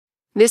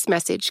This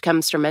message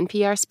comes from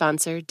NPR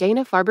sponsor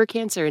Dana-Farber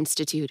Cancer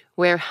Institute,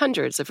 where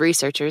hundreds of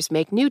researchers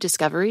make new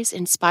discoveries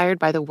inspired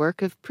by the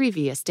work of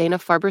previous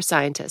Dana-Farber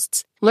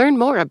scientists. Learn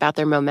more about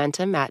their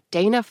momentum at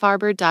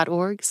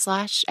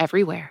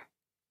danafarber.org/everywhere.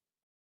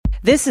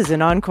 This is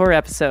an encore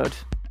episode.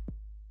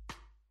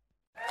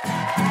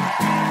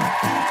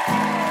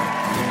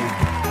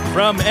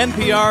 From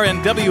NPR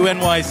and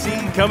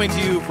WNYC, coming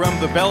to you from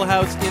the Bell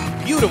House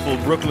in beautiful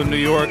Brooklyn, New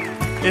York,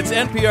 it's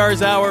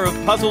NPR's hour of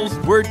puzzles,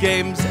 word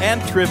games,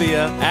 and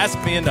trivia. Ask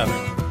Me Another.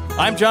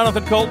 I'm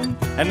Jonathan Colton,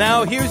 and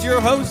now here's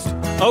your host,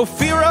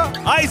 Ophira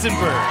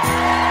Eisenberg.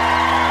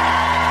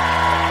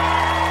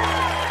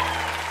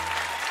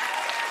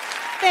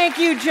 Thank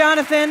you,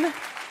 Jonathan.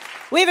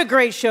 We have a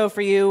great show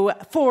for you.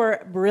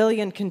 4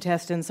 brilliant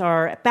contestants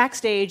are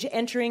backstage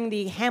entering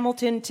the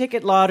Hamilton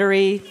ticket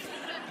lottery.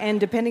 And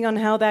depending on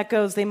how that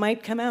goes, they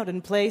might come out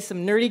and play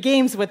some nerdy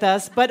games with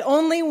us, but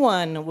only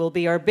one will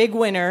be our big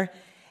winner.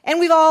 And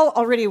we've all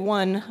already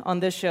won on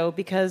this show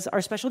because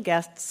our special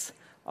guests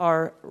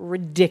are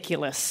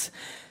ridiculous.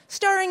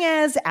 Starring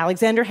as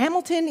Alexander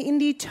Hamilton in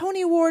the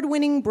Tony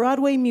Award-winning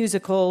Broadway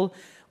musical,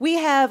 we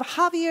have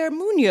Javier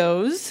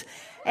Muñoz,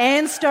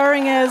 and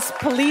starring as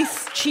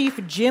Police Chief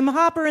Jim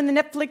Hopper in the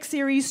Netflix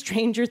series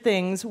Stranger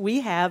Things,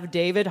 we have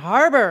David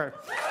Harbour.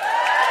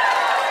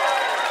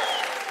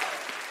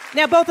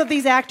 Now, both of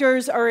these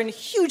actors are in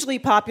hugely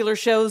popular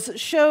shows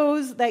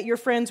that your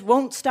friends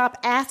won't stop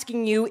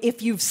asking you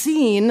if you've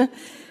seen,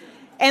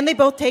 and they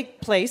both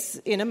take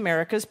place in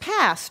America's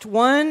past.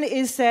 One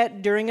is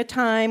set during a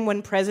time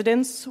when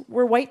presidents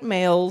were white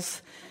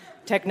males,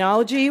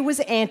 technology was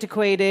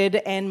antiquated,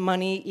 and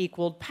money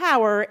equaled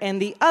power,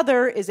 and the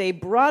other is a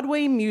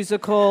Broadway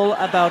musical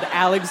about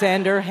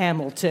Alexander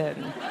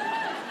Hamilton.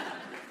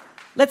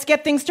 Let's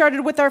get things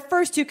started with our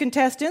first 2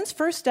 contestants.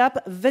 First up,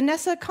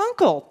 Vanessa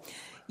Kunkel.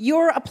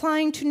 You're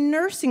applying to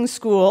nursing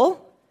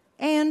school,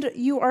 and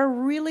you are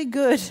really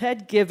good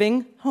at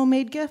giving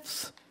homemade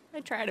gifts.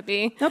 I try to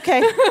be.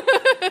 Okay.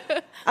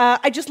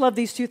 I just love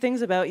these 2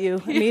 things about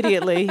you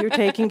immediately. You're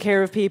taking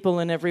care of people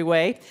in every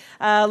way.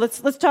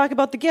 Let's talk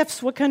about the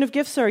gifts. What kind of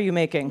gifts are you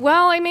making?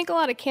 Well, I make a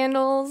lot of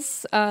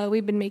candles.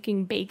 We've been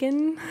making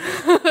bacon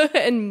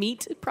and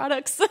meat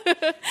products.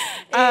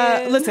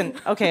 Listen,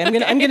 okay,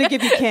 I'm gonna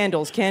give you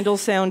candles. Candles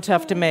sound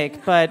tough to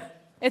make, but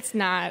it's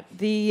not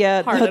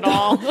hard at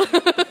all.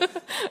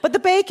 But the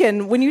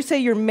bacon, when you say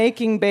you're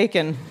making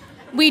bacon...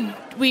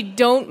 We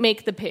don't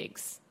make the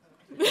pigs.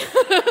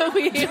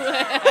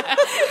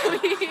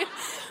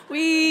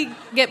 we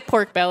get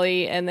pork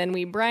belly, and then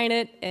we brine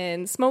it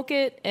and smoke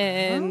it,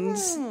 and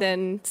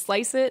then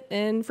slice it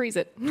and freeze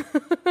it.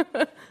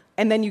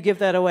 And then you give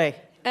that away?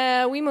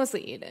 We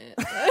mostly eat it.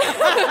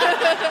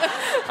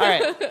 All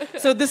right.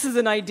 So this is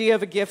an idea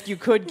of a gift you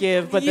could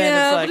give, but then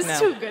it's like, no. It's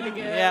too good to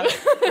give. Yeah,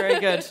 very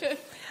good.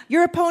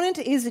 Your opponent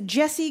is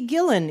Jesse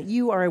Gillen.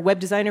 You are a web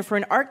designer for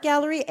an art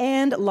gallery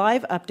and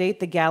live update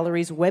the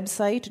gallery's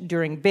website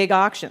during big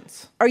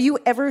auctions. Are you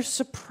ever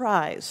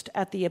surprised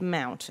at the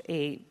amount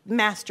a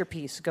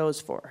masterpiece goes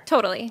for?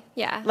 Totally,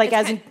 yeah. Like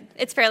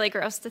it's fairly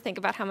gross to think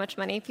about how much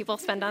money people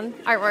spend on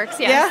artworks.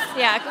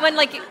 Yeah. When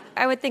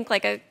I would think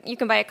you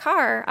can buy a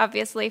car,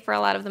 obviously, for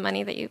a lot of the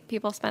money that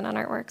people spend on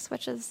artworks,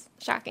 which is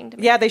shocking to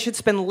me. Yeah, they should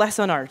spend less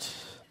on art.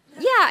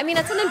 Yeah, I mean,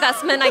 it's an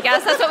investment, I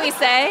guess. That's what we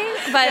say.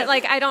 But,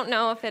 I don't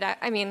know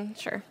if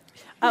sure.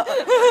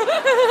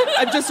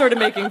 I'm just sort of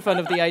making fun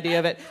of the idea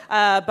of it.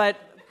 But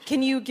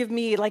can you give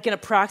me, an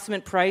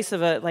approximate price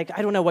of I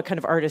don't know what kind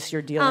of artist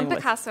you're dealing with.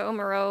 Picasso,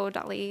 Moreau,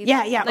 Dali.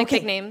 Yeah, okay.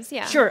 Big names,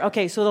 yeah. Sure,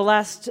 okay. So the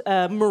last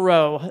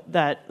Moreau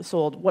that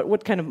sold,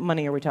 what kind of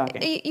money are we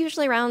talking?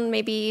 Usually around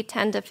maybe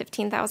 $10,000 to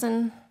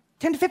 $15,000.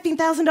 $10,000 to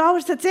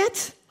 $15,000, that's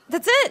it?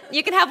 That's it.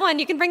 You can have one.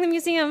 You can bring the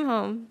museum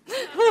home.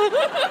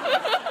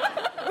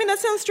 I mean, that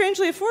sounds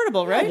strangely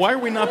affordable, right? Why are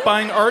we not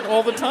buying art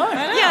all the time?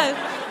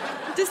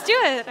 Yeah, just do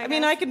it. I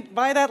mean, I could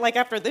buy that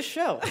after this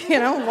show.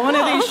 One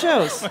of these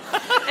shows.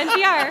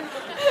 NPR.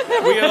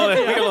 We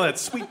got all that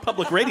sweet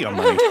public radio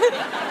money.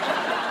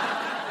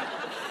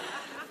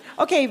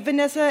 Okay,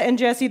 Vanessa and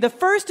Jesse, the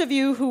first of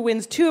you who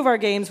wins 2 of our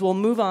games will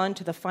move on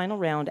to the final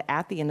round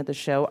at the end of the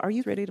show. Are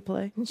you ready to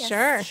play?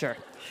 Yes. Sure.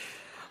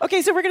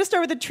 Okay, so we're going to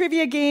start with a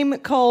trivia game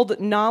called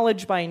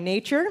Knowledge by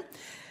Nature.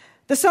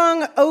 The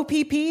song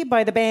OPP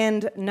by the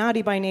band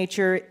Naughty by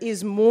Nature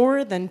is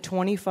more than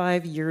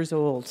 25 years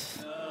old.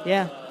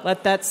 Yeah,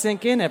 let that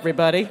sink in,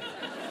 everybody.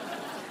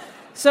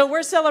 So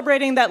we're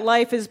celebrating that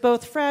life is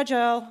both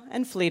fragile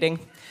and fleeting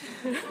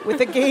with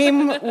a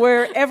game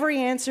where every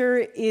answer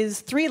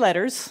is 3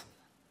 letters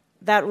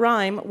that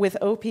rhyme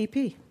with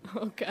OPP.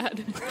 Oh,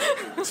 God.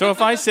 So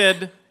if I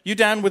said, you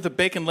down with a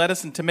bacon,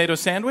 lettuce, and tomato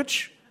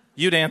sandwich,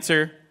 you'd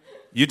answer,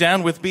 you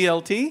down with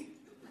BLT?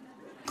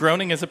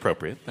 Groaning is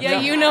appropriate. Yeah,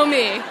 you know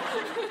me.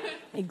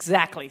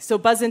 Exactly. So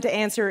buzz in to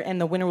answer,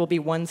 and the winner will be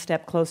 1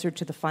 step closer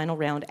to the final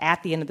round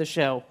at the end of the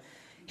show.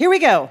 Here we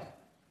go.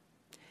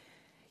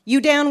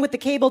 You down with the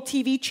cable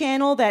TV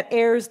channel that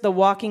airs The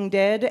Walking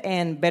Dead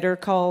and Better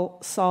Call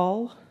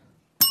Saul?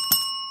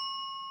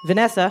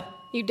 Vanessa.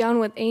 You down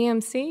with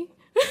AMC?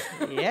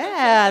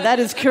 Yeah, that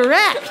is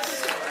correct.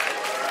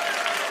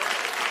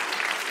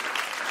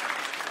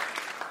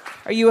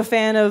 Are you a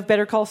fan of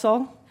Better Call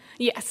Saul?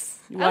 Yes.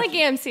 I like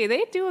AMC.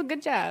 They do a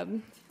good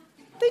job.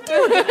 They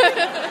do.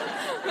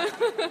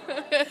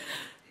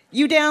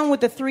 You down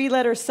with the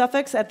 3-letter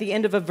suffix at the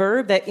end of a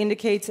verb that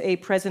indicates a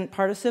present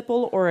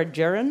participle or a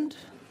gerund?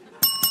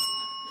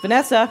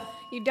 Vanessa?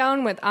 You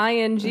down with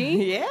ing?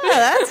 Yeah,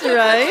 that's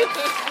right.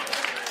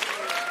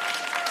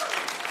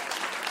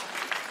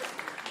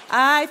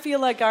 I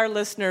feel like our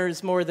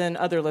listeners, more than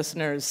other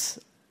listeners,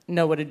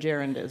 know what a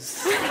gerund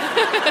is.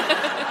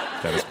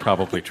 That is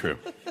probably true.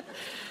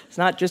 It's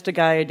not just a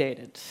guy I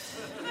dated.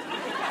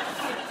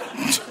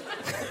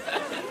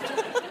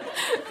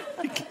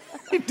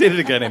 He dated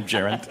a guy named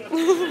Gerund.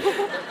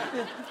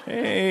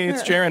 Hey,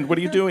 it's Gerund. What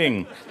are you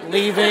doing?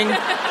 Leaving.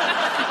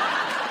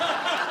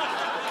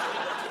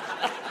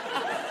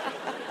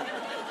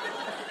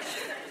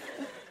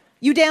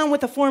 You down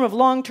with a form of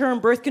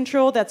long-term birth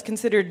control that's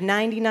considered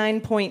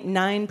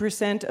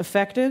 99.9%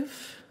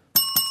 effective?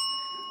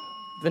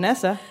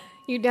 Vanessa?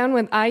 You down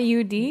with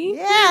IUD?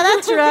 Yeah,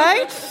 that's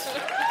right.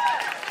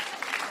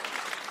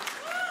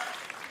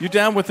 You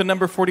down with the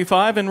number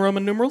 45 in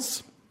Roman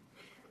numerals?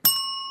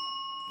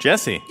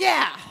 Jesse?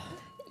 Yeah.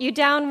 You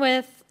down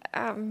with,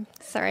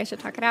 sorry, I should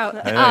talk it out.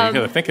 I know, you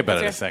got to think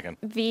about it a second.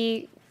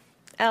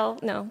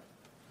 No.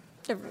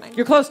 Never mind.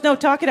 You're close. No,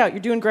 talk it out.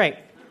 You're doing great.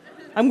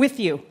 I'm with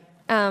you.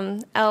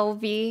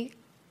 LV.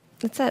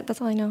 That's it.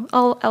 That's all I know.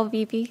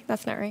 LVB.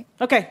 That's not right.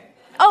 Okay.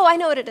 Oh, I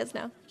know what it is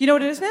now. You know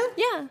what it is now?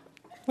 Yeah.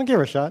 I'll give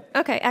her a shot.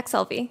 Okay,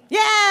 XLV. Yeah,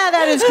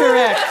 that is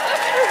correct.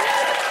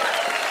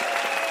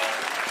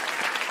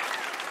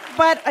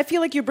 But I feel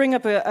like you bring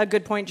up a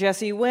good point,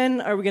 Jesse. When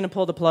are we going to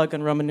pull the plug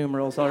on Roman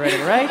numerals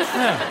already, right?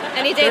 Yeah.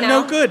 Any day They're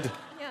now. no good.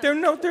 Yeah. They're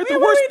the What worst are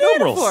we doing it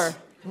numerals. for?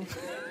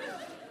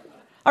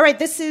 All right,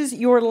 this is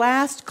your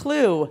last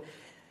clue.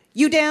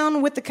 You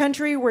down with the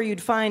country where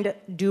you'd find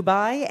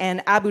Dubai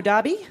and Abu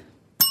Dhabi?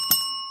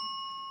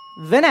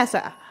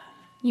 Vanessa.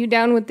 You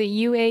down with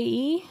the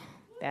UAE?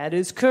 That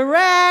is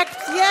correct.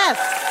 Yes.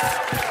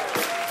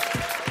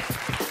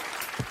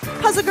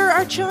 Puzagar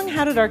Archung,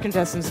 how did our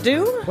contestants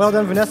do? Well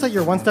done, Vanessa.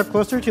 You're one step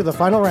closer to the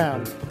final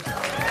round.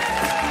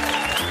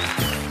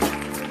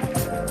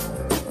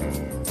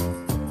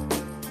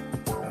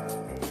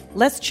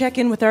 Let's check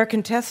in with our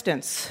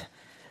contestants.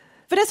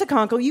 Vanessa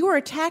Conkle, you were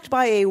attacked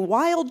by a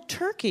wild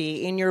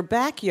turkey in your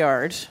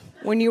backyard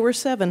when you were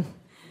 7.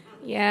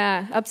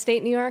 Yeah,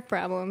 upstate New York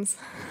problems.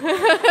 How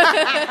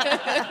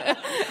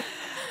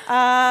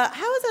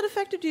has that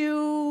affected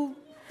you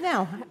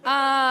now?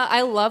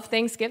 I love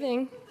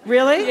Thanksgiving.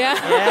 Really? Yeah.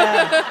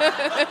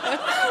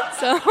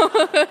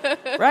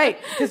 Right,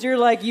 because you're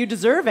like, you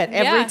deserve it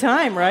every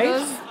time, right?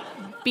 Those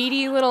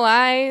beady little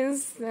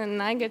eyes,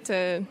 and I get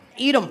to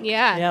Eat them.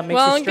 Yeah. Yeah, it makes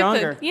you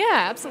stronger.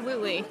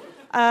 Absolutely.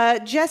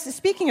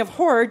 Speaking of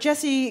horror,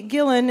 Jesse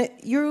Gillen,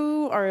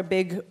 you are a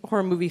big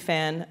horror movie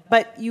fan,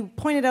 but you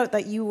pointed out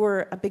that you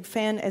were a big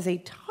fan as a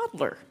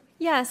toddler.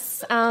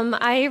 Yes,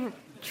 I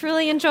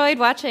truly enjoyed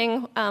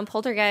watching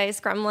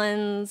Poltergeist,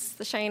 Gremlins,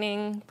 The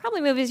Shining,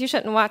 probably movies you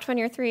shouldn't watch when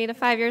you're 3 to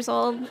 5 years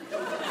old.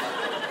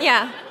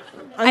 Yeah.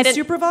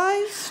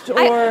 Unsupervised?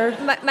 Or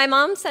My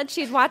mom said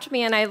she'd watch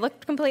me, and I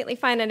looked completely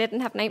fine. I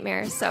didn't have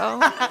nightmares, so,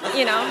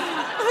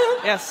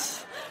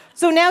 Yes.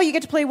 So now you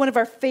get to play one of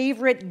our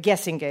favorite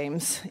guessing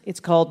games. It's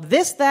called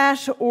This,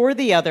 That, or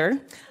the Other.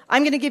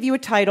 I'm going to give you a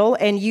title,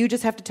 and you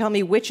just have to tell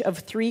me which of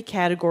 3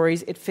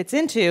 categories it fits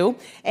into.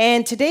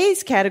 And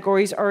today's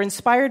categories are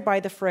inspired by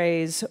the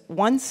phrase,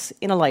 once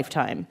in a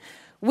lifetime,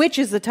 which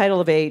is the title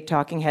of a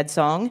Talking Head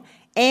song,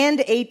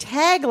 and a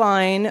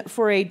tagline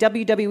for a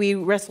WWE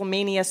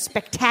WrestleMania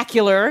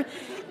spectacular.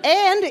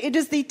 And it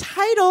is the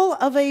title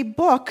of a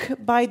book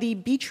by the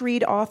Beach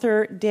Read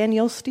author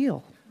Danielle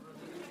Steele.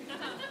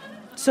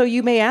 So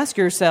you may ask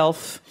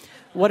yourself,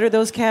 what are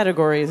those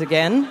categories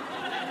again?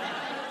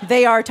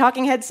 They are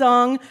Talking Head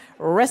song,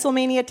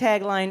 WrestleMania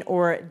tagline,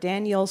 or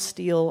Danielle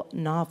Steele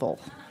novel.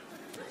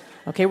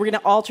 Okay, we're going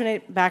to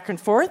alternate back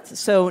and forth,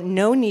 so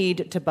no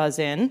need to buzz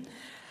in.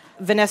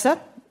 Vanessa,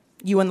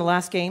 you won the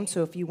last game,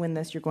 so if you win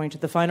this, you're going to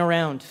the final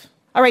round.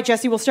 All right,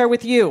 Jesse, we'll start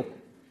with you.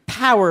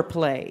 Power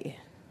play.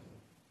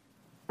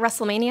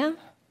 WrestleMania?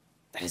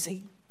 That is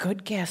a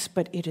good guess,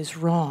 but it is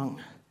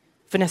wrong.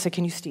 Vanessa,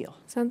 can you steal?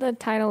 Is that the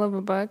title of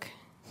a book?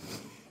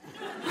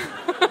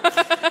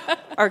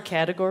 Our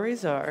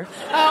categories are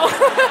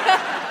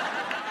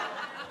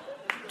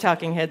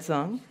Talking Head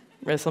song,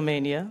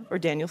 WrestleMania, or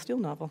Danielle Steele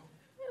novel.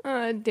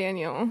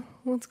 Daniel.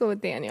 Let's go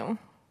with Daniel.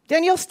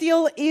 Danielle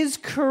Steele is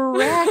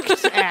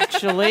correct,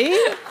 actually.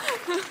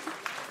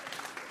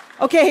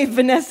 Okay,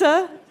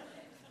 Vanessa,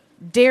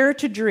 Dare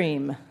to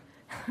Dream.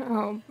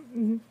 Oh,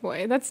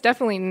 boy. That's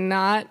definitely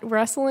not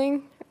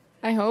wrestling,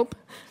 I hope.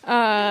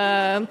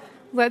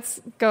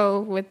 Let's go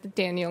with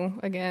Daniel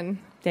again.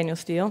 Danielle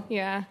Steele?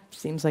 Yeah.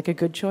 Seems like a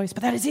good choice,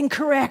 but that is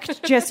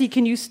incorrect. Jesse,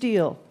 can you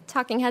steal?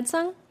 Talking Head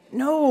song?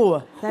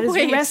 No, that is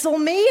Wait.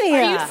 WrestleMania.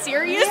 Are you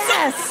serious?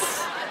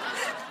 Yes.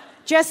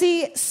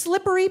 Jesse,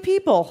 Slippery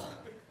People.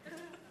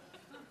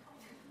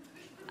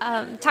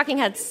 Talking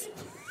Heads.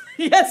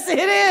 Yes, it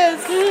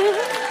is.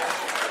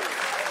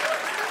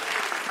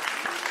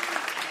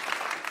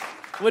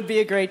 Would be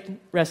a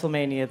great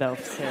WrestleMania, though,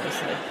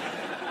 seriously.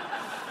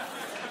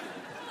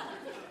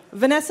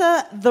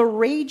 Vanessa, the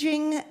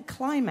raging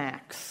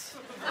climax.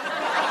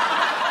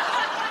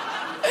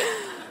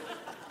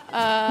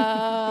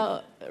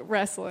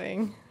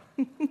 Wrestling.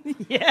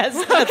 Yes,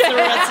 that's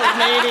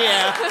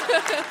WrestleMania.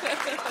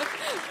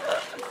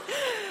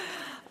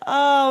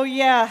 Oh,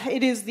 yeah,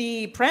 it is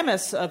the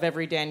premise of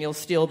every Danielle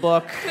Steele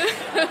book.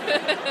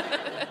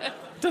 It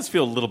does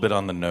feel a little bit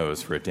on the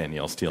nose for a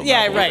Danielle Steele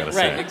Yeah, novel, I gotta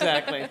say.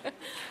 exactly.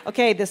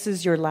 Okay, this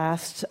is your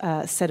last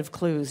set of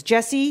clues.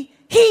 Jesse,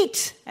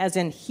 heat, as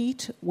in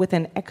heat with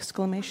an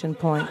exclamation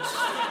point.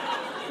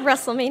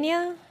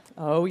 WrestleMania.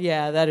 Oh,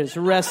 yeah, that is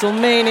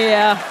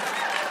WrestleMania.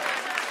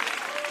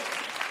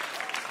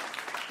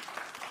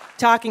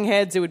 Talking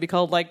Heads, it would be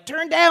called, like,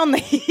 Turn Down the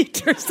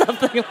Heat or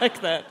something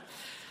like that.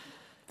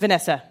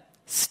 Vanessa,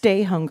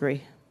 stay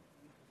hungry.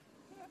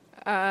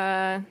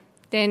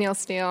 Danielle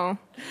Steele.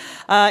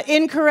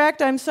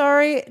 Incorrect, I'm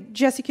sorry.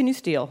 Jesse, can you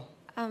steal?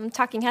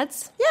 Talking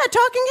Heads. Yeah,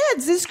 Talking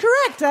Heads is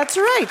correct. That's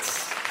right.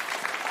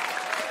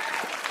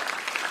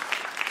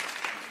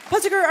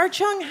 Puzziger, Art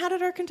Chung, how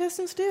did our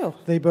contestants do?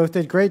 They both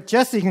did great.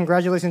 Jesse,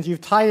 congratulations. You've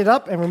tied it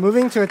up, and we're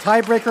moving to a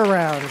tiebreaker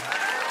round.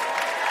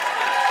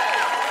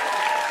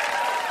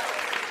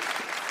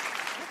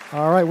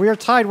 All right, we are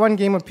tied one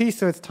game apiece,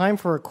 so it's time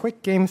for a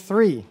quick game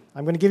 3.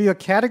 I'm going to give you a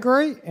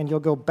category, and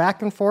you'll go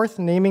back and forth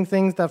naming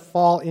things that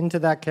fall into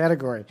that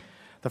category.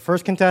 The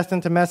first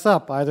contestant to mess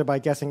up, either by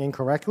guessing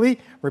incorrectly,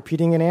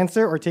 repeating an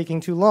answer, or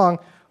taking too long,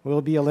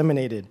 will be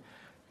eliminated.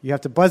 You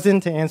have to buzz in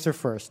to answer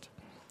first.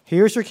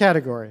 Here's your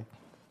category.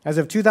 As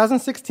of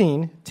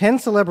 2016, 10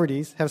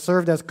 celebrities have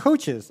served as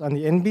coaches on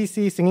the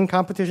NBC singing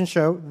competition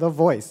show, The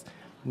Voice.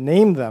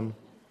 Name them.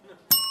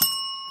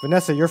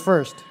 Vanessa, you're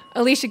first.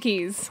 Alicia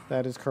Keys.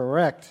 That is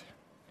correct.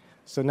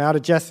 So now to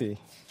Jesse.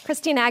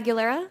 Christina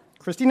Aguilera.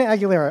 Christina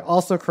Aguilera,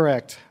 also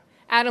correct.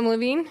 Adam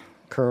Levine.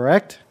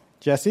 Correct.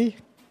 Jesse?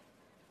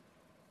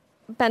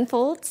 Ben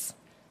Folds.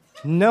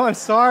 No, I'm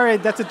sorry.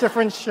 That's a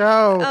different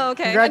show. Oh,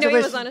 okay. I knew he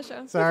was on a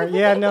show. Sorry.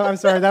 Yeah, no, I'm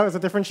sorry. That was a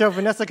different show.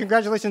 Vanessa,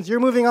 congratulations.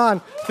 You're moving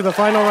on to the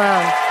final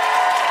round.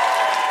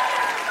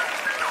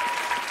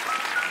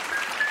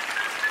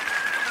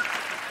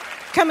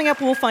 Coming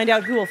up, we'll find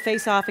out who will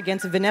face off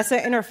against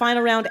Vanessa in our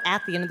final round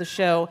at the end of the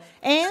show.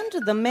 And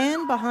the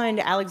man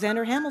behind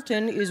Alexander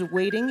Hamilton is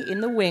waiting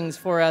in the wings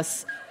for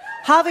us.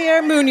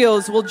 Javier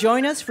Muñoz will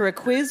join us for a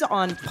quiz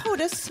on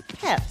POTUS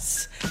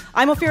pets.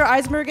 I'm Ophira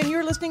Eisberg, and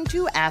you're listening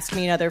to Ask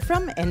Me Another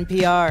from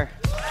NPR.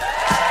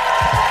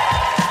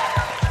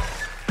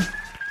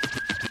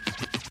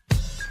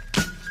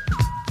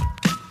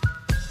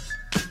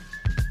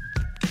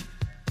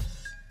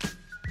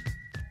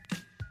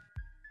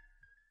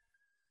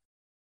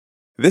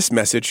 This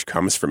message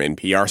comes from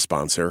NPR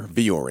sponsor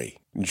Vuori.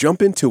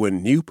 Jump into a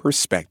new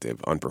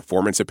perspective on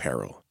performance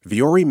apparel.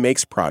 Vuori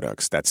makes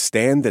products that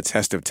stand the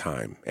test of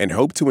time and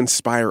hope to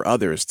inspire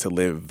others to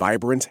live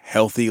vibrant,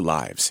 healthy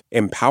lives,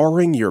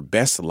 empowering your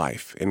best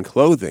life in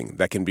clothing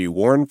that can be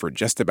worn for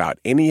just about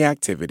any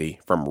activity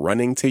from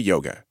running to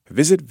yoga.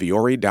 Visit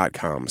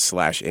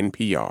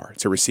Vuori.com/NPR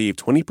to receive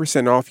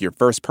 20% off your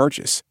first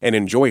purchase and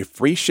enjoy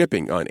free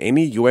shipping on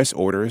any U.S.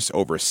 orders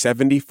over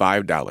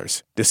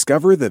 $75.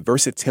 Discover the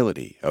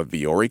versatility of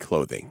Vuori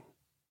clothing.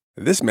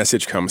 This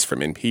message comes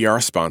from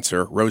NPR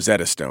sponsor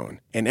Rosetta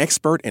Stone, an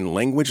expert in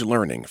language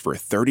learning for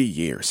 30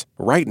 years.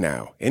 Right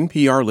now,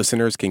 NPR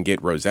listeners can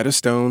get Rosetta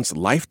Stone's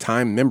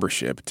lifetime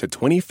membership to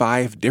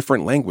 25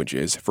 different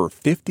languages for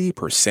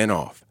 50%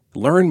 off.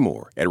 Learn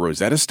more at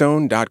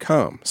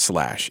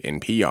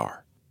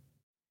rosettastone.com/NPR.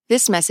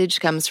 This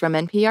message comes from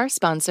NPR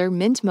sponsor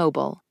Mint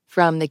Mobile.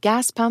 From the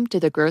gas pump to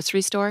the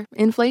grocery store,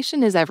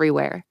 inflation is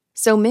everywhere.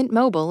 So Mint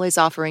Mobile is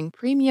offering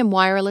premium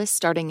wireless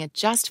starting at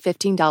just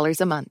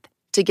 $15 a month.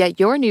 To get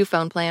your new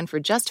phone plan for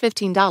just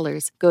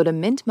 $15, go to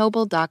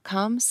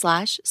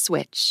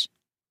mintmobile.com/switch.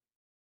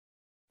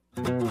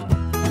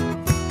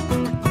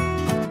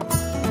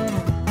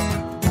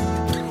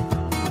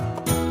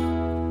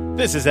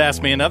 This is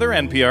Ask Me Another,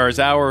 NPR's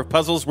hour of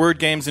puzzles, word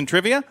games, and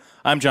trivia.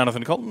 I'm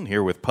Jonathan Colton,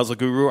 here with puzzle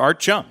guru Art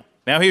Chung.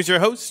 Now here's your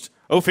host,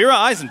 Ophira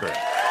Eisenberg.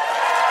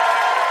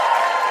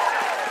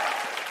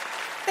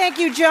 Thank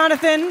you,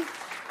 Jonathan.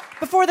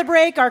 Before the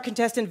break, our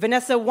contestant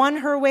Vanessa won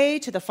her way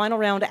to the final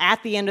round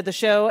at the end of the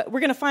show. We're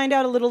going to find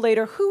out a little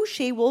later who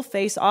she will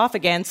face off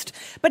against.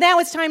 But now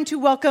it's time to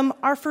welcome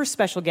our first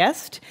special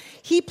guest.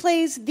 He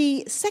plays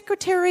the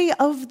Secretary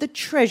of the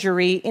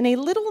Treasury in a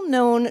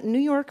little-known New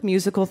York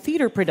musical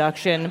theater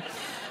production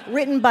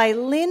written by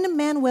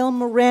Lin-Manuel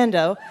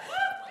Miranda.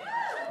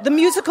 The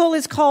musical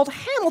is called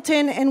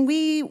Hamilton, and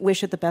we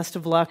wish it the best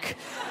of luck.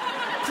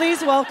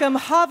 Please welcome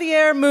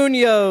Javier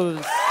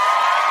Muñoz.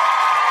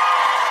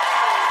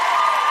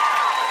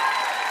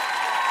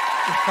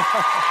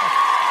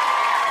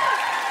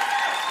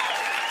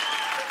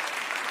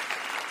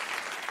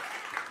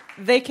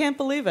 They can't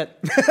believe it.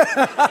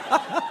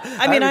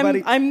 I mean,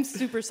 I'm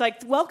super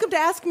psyched. Welcome to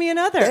Ask Me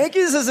Another. Thank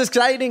you. This is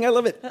exciting. I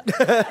love it.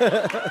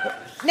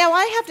 Now,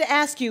 I have to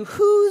ask you,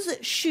 whose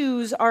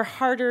shoes are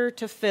harder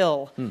to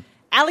fill?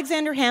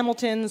 Alexander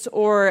Hamilton's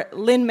or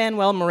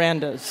Lin-Manuel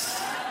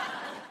Miranda's?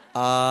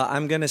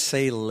 I'm going to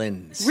say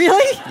Lynn's.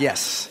 Really?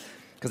 Yes,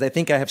 because I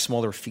think I have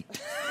smaller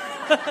feet.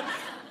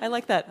 I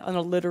like that on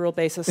a literal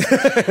basis.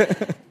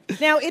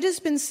 Now, it has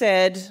been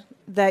said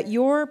that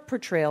your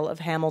portrayal of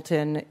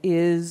Hamilton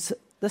is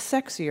the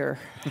sexier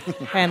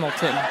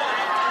Hamilton.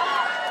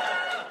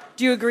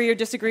 Do you agree or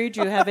disagree?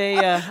 Do you have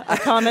a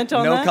comment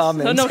on that? No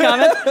comment. No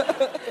comment?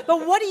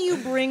 But what do you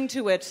bring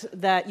to it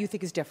that you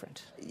think is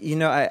different? You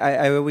know,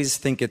 I always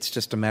think it's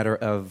just a matter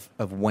of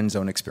one's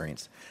own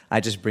experience. I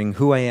just bring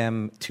who I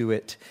am to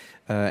it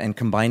and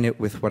combine it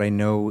with what I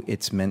know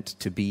it's meant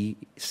to be,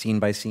 scene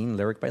by scene,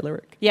 lyric by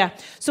lyric. Yeah.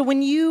 So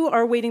when you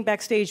are waiting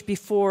backstage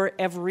before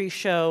every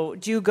show,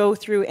 do you go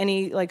through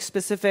any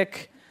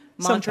specific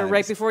mantra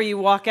right before you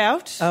walk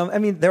out? I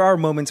mean, there are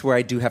moments where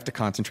I do have to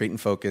concentrate and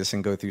focus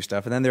and go through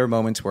stuff, and then there are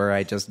moments where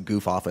I just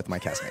goof off with my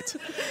castmates.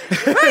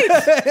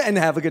 Right. And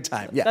have a good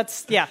time.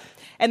 Yeah.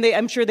 And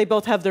I'm sure they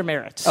both have their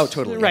merits. Oh,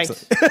 totally. Right.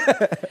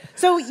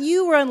 So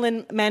you were on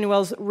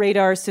Lin-Manuel's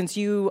radar since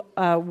you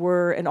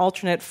were an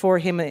alternate for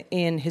him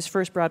in his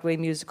first Broadway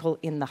musical,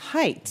 In the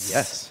Heights.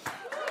 Yes.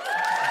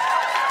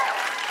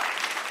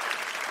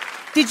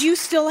 Did you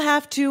still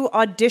have to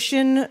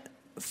audition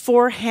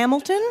for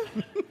Hamilton?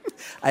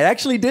 I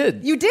actually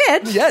did. You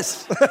did?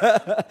 Yes.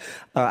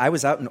 I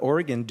was out in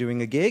Oregon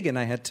doing a gig, and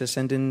I had to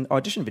send in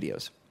audition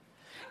videos.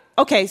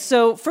 Okay,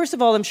 so first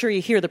of all, I'm sure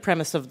you hear the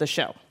premise of the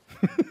show.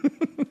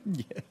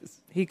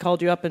 Yes. He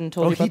called you up and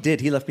told you about... he did.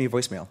 He left me a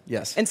voicemail,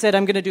 yes. And said,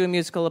 I'm going to do a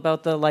musical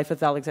about the life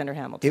of Alexander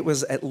Hamilton. It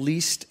was at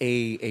least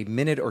a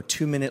minute or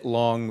 2 minute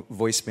long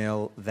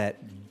voicemail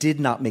that did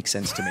not make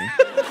sense to me.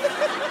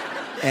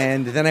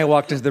 And then I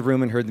walked into the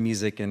room and heard the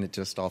music, and it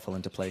just all fell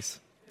into place.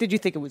 Did you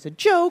think it was a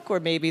joke, or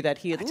maybe that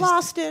he had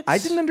lost it? I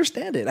didn't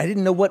understand it. I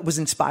didn't know what was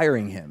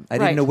inspiring him. I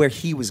didn't know where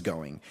he was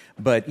going.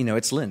 But,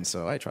 it's Lynn,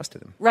 so I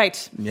trusted him.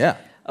 Right. Yeah.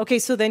 Okay,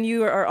 so then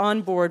you are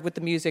on board with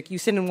the music. You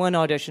send in one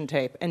audition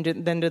tape, and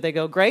then do they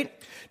go, great?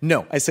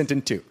 No, I sent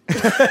in 2.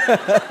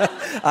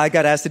 I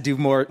got asked to do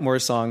more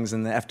songs,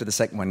 and after the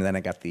second one, then I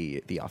got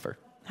the offer.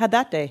 How'd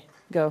that day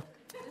go?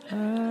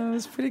 It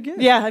was pretty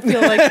good. Yeah, I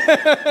feel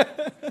like...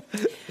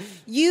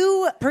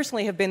 You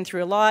personally have been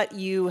through a lot.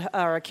 You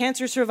are a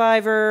cancer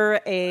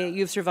survivor.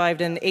 You've survived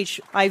an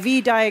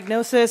HIV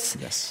diagnosis.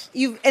 Yes.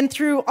 And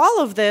through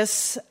all of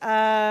this,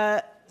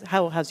 how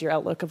has your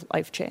outlook of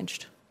life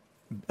changed?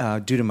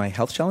 Due to my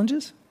health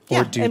challenges?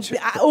 Yeah, or due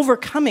to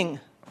overcoming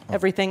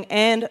everything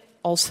and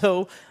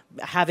also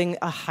having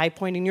a high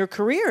point in your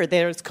career.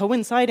 There's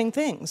coinciding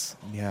things.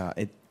 Yeah,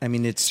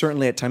 it's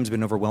certainly at times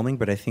been overwhelming,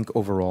 but I think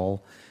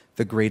overall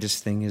the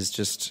greatest thing is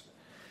just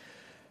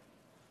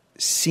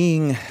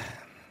seeing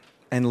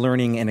and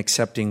learning and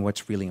accepting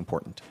what's really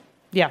important.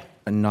 Yeah.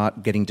 And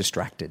not getting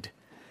distracted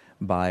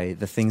by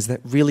the things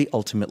that really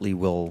ultimately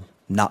will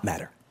not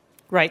matter.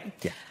 Right.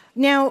 Yeah.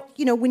 Now,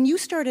 when you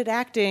started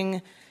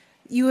acting,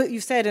 you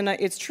said, and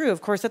it's true,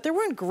 of course, that there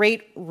weren't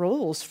great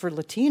roles for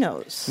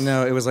Latinos.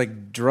 No, it was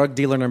like drug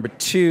dealer number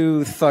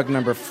 2, thug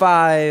number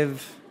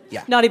 5.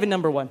 Yeah. Not even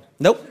number 1.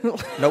 Nope.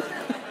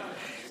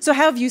 So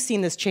how have you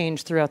seen this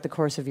change throughout the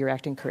course of your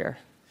acting career?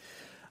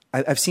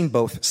 I've seen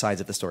both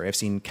sides of the story. I've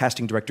seen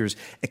casting directors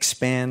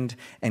expand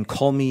and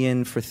call me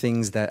in for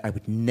things that I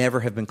would never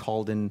have been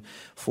called in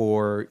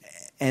for.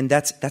 And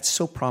that's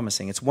so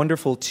promising. It's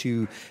wonderful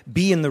to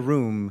be in the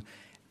room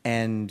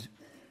and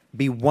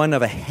be one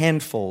of a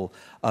handful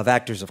of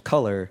actors of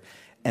color,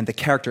 and the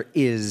character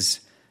is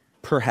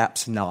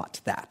perhaps not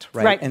that,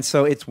 right? And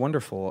so it's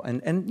wonderful.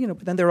 And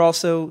but then there are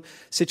also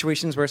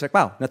situations where it's like,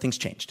 wow, nothing's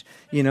changed.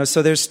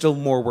 So there's still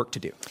more work to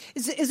do.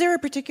 Is there a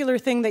particular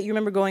thing that you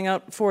remember going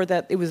out for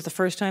that it was the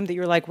first time that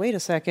you were like, wait a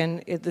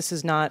second, this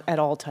is not at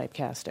all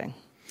typecasting?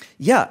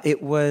 Yeah,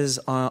 it was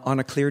on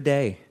a clear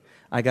day.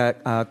 I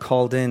got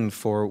called in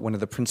for one of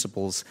the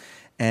principals,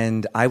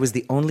 and I was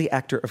the only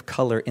actor of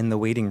color in the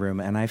waiting room,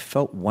 and I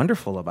felt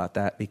wonderful about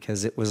that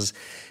because it was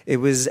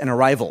an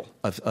arrival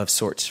of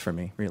sorts for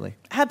me, really.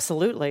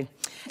 Absolutely.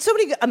 So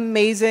many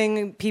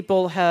amazing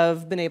people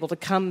have been able to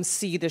come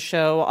see the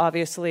show.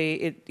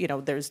 Obviously,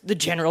 there's the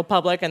general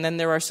public, and then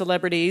there are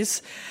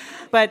celebrities.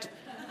 But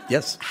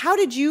yes, how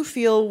did you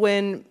feel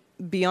when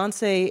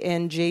Beyonce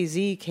and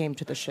Jay-Z came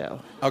to the show?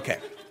 Okay,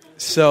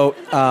 so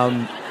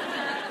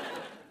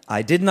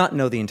I did not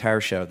know the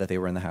entire show that they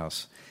were in the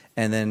house.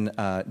 And then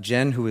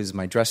Jen, who is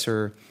my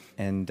dresser,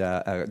 and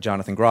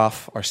Jonathan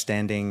Groff are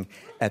standing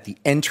at the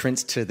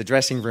entrance to the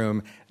dressing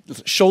room,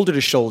 shoulder to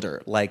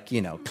shoulder, like,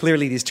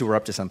 clearly these two were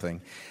up to something.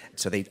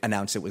 So they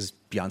announced it was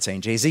Beyonce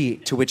and Jay-Z,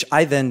 to which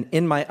I then,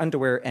 in my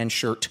underwear and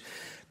shirt,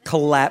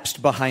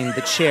 collapsed behind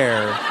the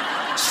chair,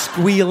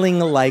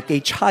 squealing like a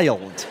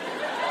child.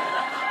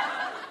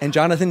 And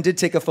Jonathan did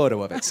take a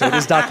photo of it, so it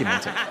is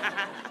documented.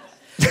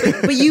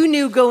 But you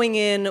knew going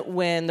in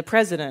when the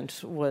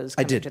president was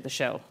coming to the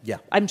show. Yeah.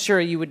 I'm sure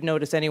you would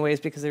notice anyways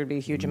because there would be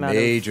a huge amount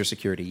of... Major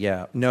security,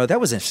 yeah. No,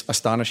 that was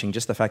astonishing,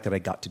 just the fact that I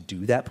got to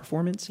do that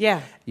performance.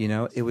 Yeah. You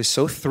know, it was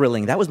so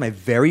thrilling. That was my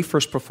very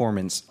first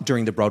performance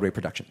during the Broadway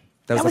production.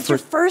 That was your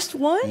first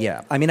one?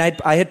 Yeah. I mean,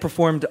 I had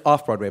performed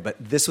off-Broadway, but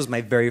this was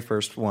my very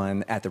first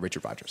one at the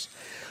Richard Rodgers.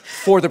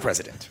 For the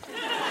president.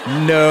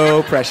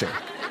 No pressure.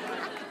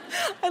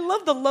 I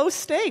love the low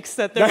stakes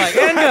that they're like,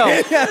 and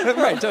go. Yeah,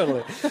 right,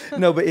 totally.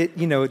 No, but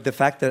the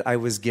fact that I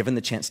was given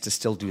the chance to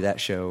still do that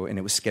show and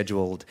it was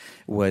scheduled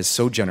was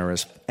so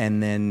generous.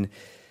 And then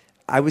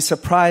I was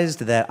surprised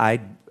that I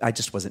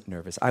just wasn't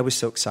nervous. I was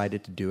so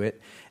excited to do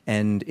it.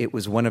 And it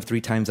was one of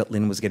 3 times that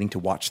Lynn was getting to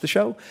watch the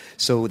show.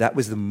 So that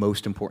was the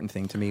most important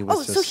thing to me.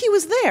 So he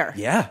was there?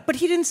 Yeah. But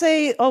he didn't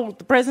say,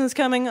 the president's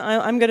coming,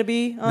 I'm going to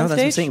be on stage? No, that's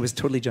what I'm saying. It was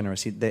totally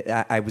generous.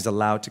 I was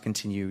allowed to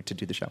continue to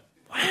do the show.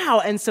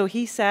 Wow. And so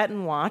he sat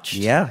and watched?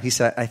 Yeah, he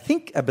sat.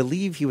 I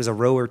believe he was a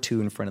row or 2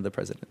 in front of the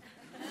president.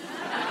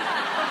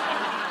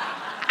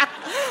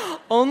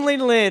 Only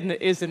Lynn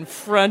is in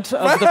front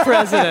of the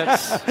president.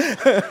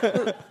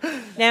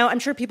 Now, I'm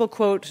sure people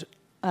quote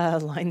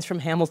lines from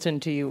Hamilton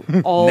to you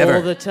all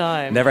the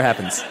time. Never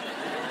happens.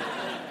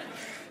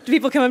 Do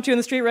people come up to you in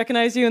the street,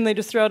 recognize you, and they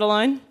just throw out a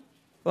line?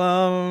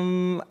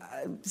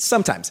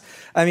 Sometimes.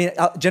 I mean,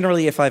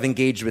 generally, if I've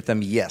engaged with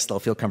them, yes, they'll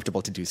feel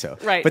comfortable to do so.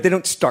 Right. But they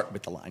don't start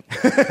with the line.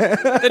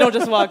 They don't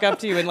just walk up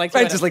to you and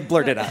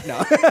blurt it out.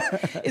 No.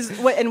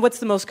 And what's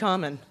the most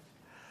common?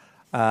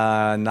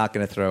 Not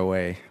going to throw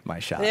away my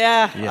shot.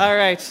 Yeah, all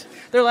right.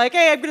 They're like,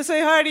 hey, I'm going to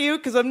say hi to you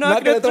because I'm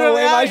not going to throw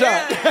away my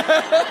shot.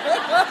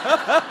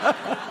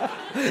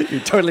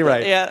 You're totally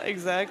right. Yeah,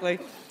 exactly.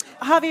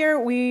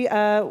 Javier,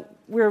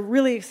 we're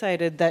really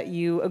excited that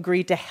you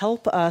agreed to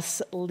help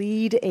us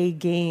lead a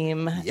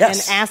game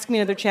and ask me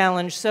another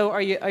challenge. So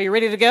are you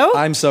ready to go?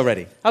 I'm so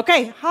ready.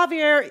 Okay,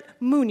 Javier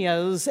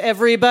Muñoz,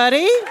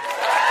 everybody.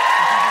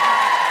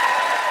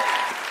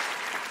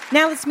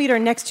 Now let's meet our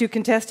next 2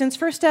 contestants.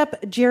 First up,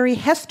 Jerry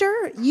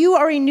Hester. You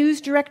are a news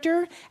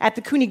director at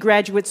the Cooney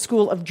Graduate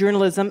School of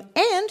Journalism,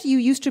 and you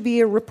used to be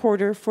a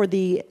reporter for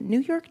the New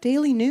York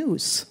Daily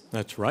News.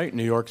 That's right,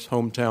 New York's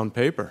hometown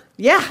paper.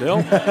 Yeah.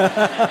 Still.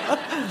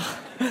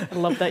 I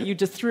love that you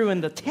just threw in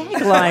the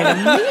tagline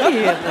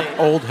immediately.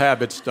 Old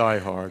habits die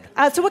hard.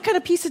 So what kind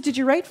of pieces did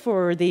you write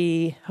for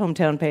the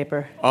hometown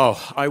paper?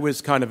 Oh, I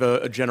was kind of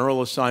a general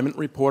assignment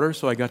reporter,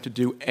 so I got to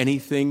do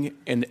anything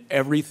and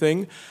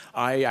everything.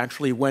 I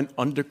actually went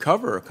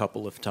undercover a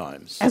couple of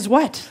times. As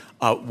what?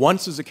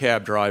 Once as a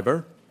cab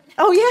driver.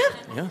 Oh,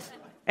 yeah? Yes.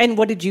 And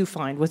what did you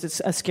find? Was it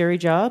a scary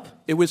job?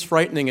 It was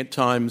frightening at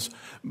times,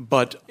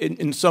 but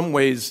in some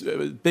ways,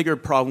 a bigger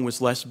problem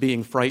was less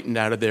being frightened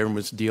out of there and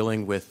was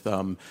dealing with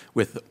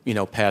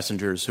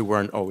passengers who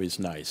weren't always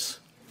nice.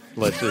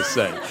 Let's just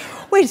say.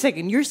 Wait a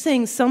second. You're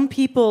saying some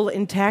people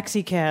in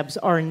taxi cabs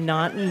are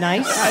not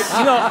nice?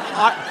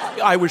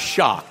 I was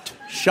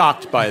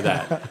shocked by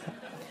that.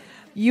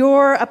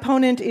 Your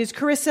opponent is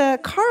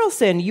Carissa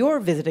Carlson. You're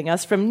visiting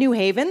us from New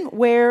Haven,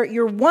 where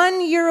you're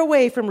 1 year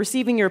away from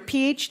receiving your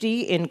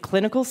PhD in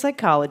clinical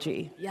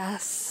psychology.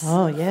 Yes.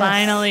 Oh, yes.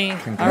 Finally.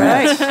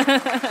 Congrats. All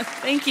right.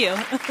 Thank you.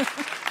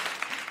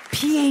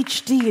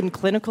 PhD in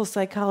clinical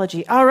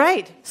psychology. All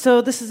right.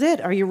 So this is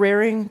it. Are you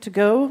raring to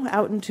go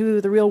out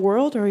into the real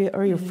world, or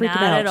are you freaking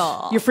out? Not at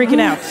all. You're freaking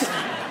out.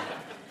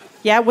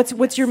 Yeah.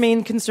 What's your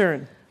main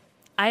concern?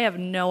 I have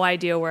no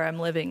idea where I'm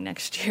living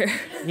next year.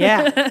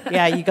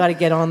 Yeah, you got to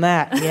get on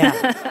that.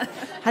 Yeah.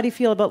 How do you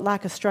feel about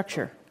lack of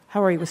structure?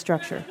 How are you with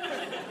structure?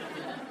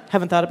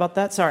 Haven't thought about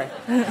that? Sorry.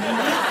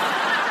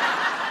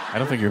 I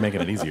don't think you're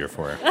making it easier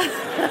for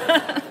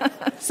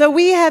her. So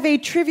we have a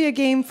trivia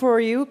game for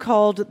you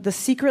called The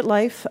Secret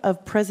Life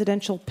of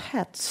Presidential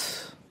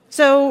Pets.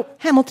 So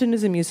Hamilton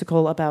is a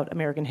musical about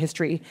American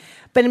history,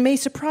 but it may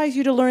surprise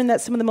you to learn that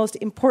some of the most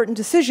important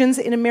decisions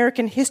in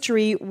American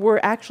history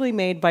were actually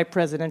made by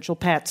presidential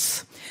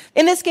pets.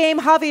 In this game,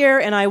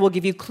 Javier and I will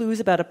give you clues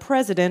about a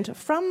president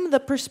from the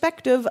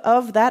perspective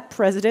of that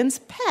president's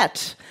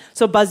pet.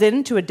 So buzz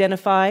in to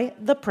identify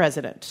the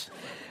president.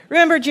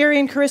 Remember, Jerry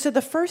and Carissa,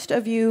 the first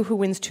of you who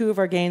wins 2 of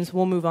our games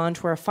will move on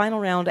to our final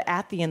round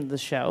at the end of the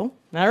show.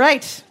 All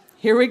right,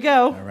 here we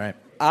go. All right.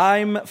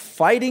 I'm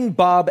fighting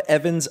Bob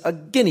Evans, a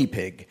guinea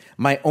pig.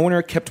 My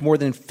owner kept more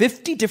than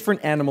 50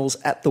 different animals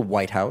at the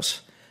White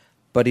House,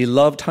 but he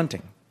loved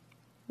hunting.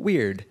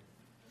 Weird.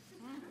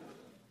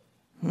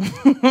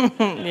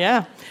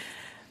 Yeah.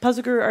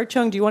 Puzzlegar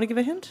Archung, do you want to give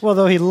a hint? Well,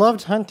 though he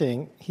loved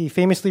hunting, he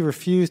famously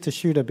refused to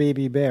shoot a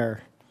baby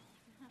bear.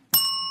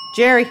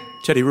 Jerry.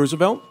 Teddy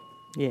Roosevelt?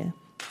 Yeah.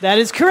 That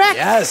is correct.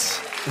 Yes.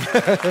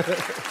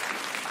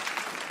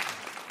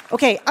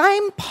 Okay,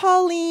 I'm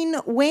Pauline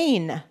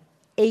Wayne,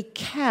 a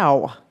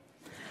cow.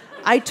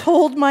 I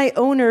told my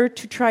owner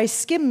to try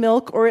skim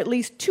milk or at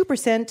least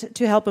 2%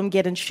 to help him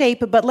get in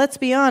shape, but let's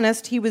be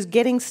honest, he was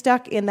getting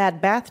stuck in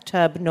that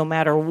bathtub no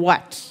matter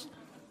what.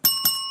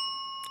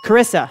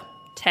 Carissa.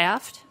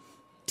 Taft?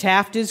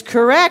 Taft is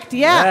correct,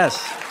 yeah. Yes.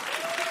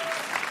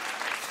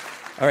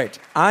 All right.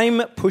 I'm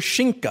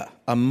Pushinka,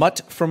 a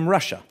mutt from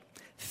Russia.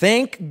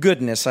 Thank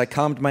goodness I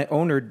calmed my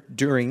owner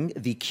during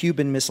the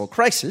Cuban Missile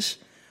Crisis,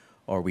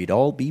 or we'd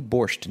all be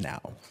borscht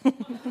now.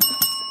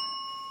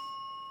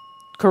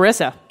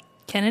 Carissa.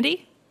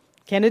 Kennedy?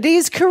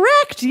 Kennedy's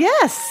correct,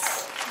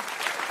 yes.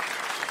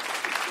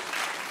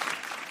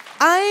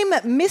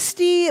 I'm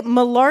Misty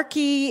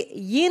Malarkey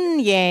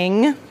Yin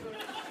Yang,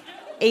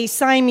 a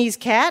Siamese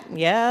cat.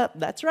 Yeah,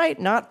 that's right,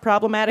 not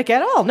problematic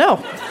at all, no.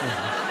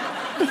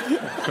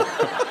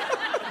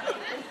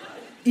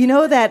 You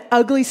know that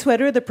ugly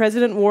sweater the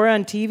president wore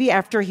on TV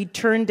after he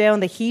turned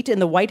down the heat in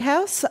the White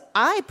House?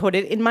 I put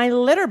it in my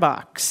litter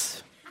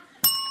box.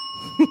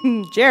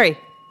 Jerry.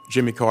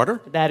 Jimmy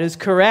Carter? That is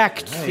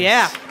correct, nice.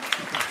 Yeah.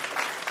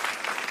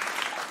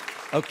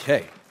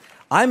 Okay.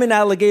 I'm an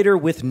alligator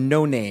with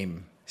no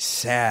name.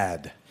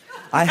 Sad.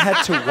 I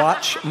had to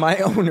watch my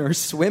owner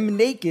swim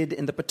naked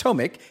in the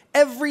Potomac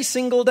every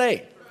single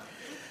day.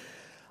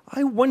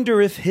 I wonder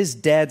if his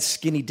dad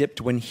skinny dipped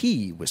when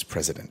he was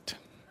president.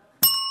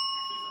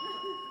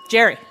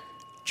 Jerry.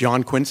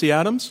 John Quincy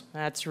Adams?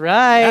 That's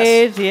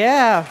right, yes.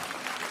 Yeah.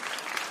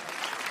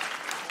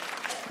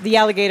 The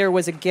alligator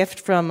was a gift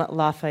from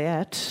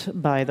Lafayette,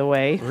 by the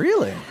way.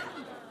 Really?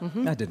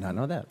 Mm-hmm. I did not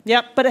know that.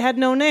 Yep, but it had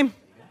no name.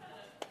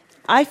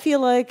 I feel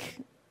like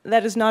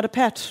that is not a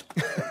pet.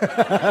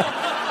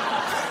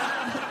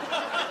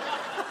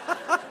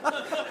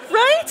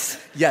 Right?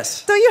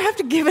 Yes. Don't you have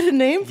to give it a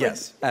name?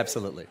 Yes,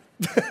 absolutely.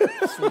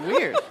 It's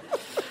weird.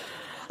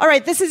 All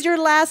right, this is your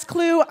last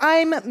clue.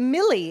 I'm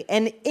Millie,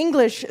 an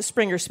English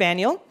Springer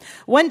Spaniel.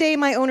 One day,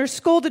 my owner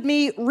scolded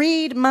me,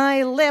 read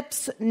my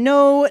lips,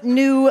 no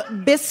new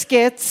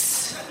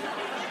biscuits.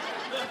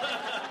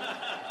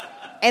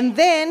 And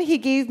then he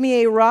gave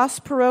me a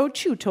Ross Perot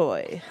chew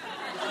toy.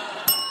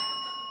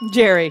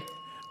 Jerry.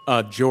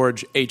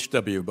 George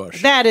H.W.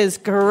 Bush. That is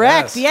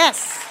correct,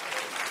 yes.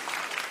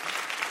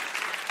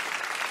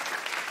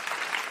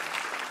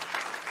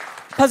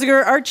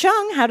 Puziger, Art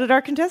Chung, how did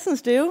our contestants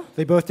do?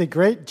 They both did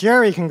great.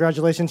 Jerry,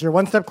 congratulations. You're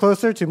one step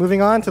closer to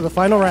moving on to the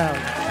final round.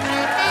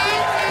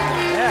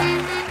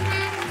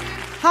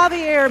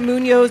 Javier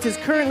Muñoz is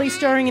currently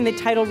starring in the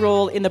title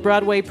role in the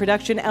Broadway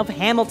production of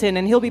Hamilton,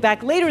 and he'll be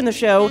back later in the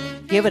show.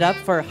 Give it up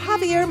for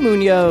Javier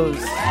Muñoz.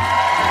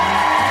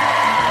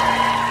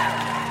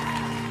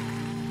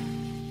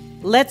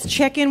 Let's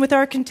check in with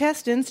our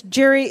contestants.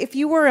 Jerry, if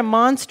you were a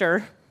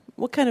monster,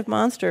 what kind of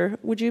monster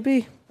would you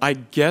be? I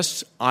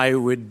guess I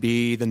would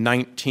be the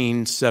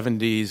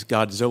 1970s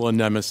Godzilla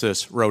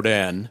nemesis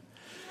Rodan,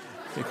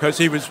 because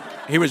he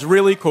was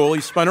really cool.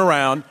 He spun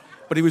around,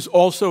 but he was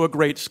also a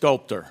great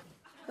sculptor.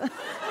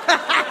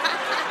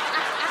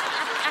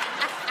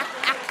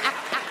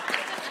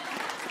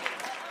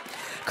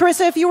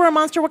 Carissa, if you were a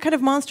monster, what kind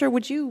of monster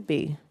would you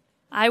be?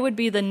 I would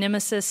be the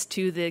nemesis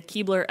to the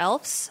Keebler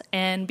Elves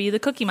and be the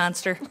Cookie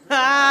Monster.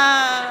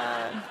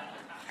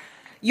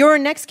 Your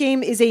next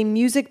game is a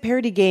music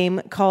parody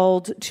game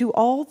called To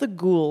All the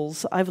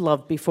Ghouls I've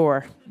Loved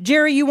Before.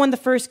 Jerry, you won the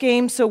first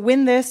game, so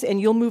win this and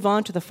you'll move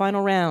on to the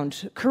final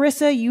round.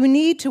 Carissa, you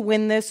need to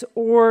win this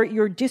or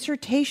your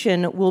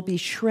dissertation will be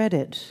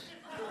shredded.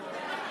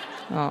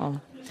 Oh.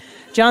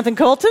 Jonathan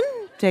Colton,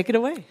 take it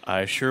away.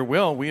 I sure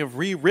will. We have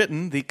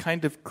rewritten the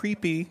kind of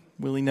creepy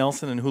Willie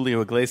Nelson and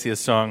Julio Iglesias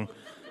song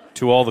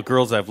To All the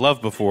Girls I've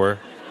Loved Before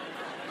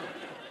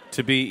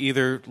to be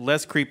either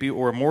less creepy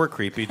or more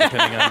creepy,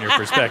 depending on your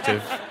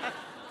perspective,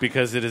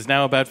 because it is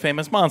now about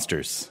famous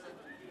monsters.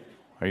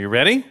 Are you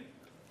ready?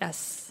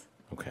 Yes.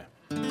 Okay.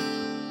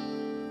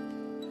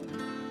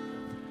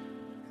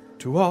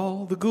 To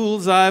all the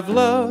ghouls I've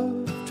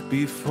loved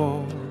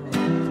before,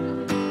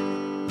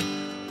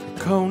 the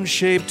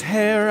cone-shaped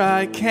hair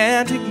I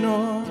can't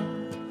ignore.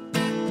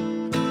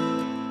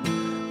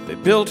 They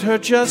built her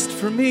just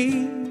for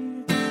me,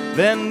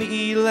 then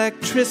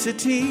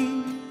electricity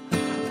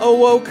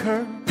awoke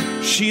her.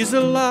 She's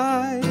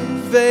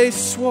alive, they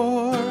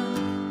swore.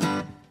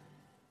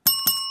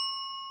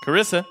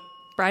 Carissa.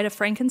 Bride of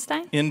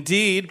Frankenstein?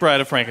 Indeed,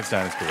 Bride of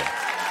Frankenstein is correct.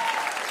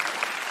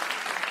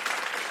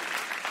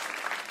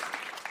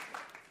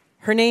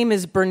 Her name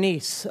is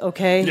Bernice,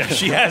 okay? Yeah,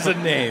 she has a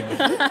name.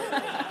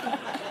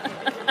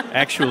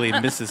 Actually,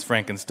 Mrs.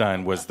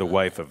 Frankenstein was the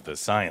wife of the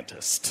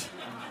scientist.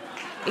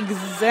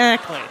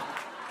 Exactly.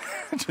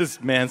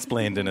 Just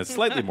mansplained in a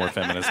slightly more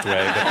feminist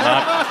way, but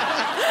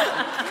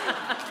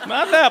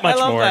not that much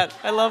more.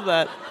 I love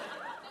that.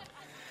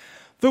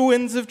 The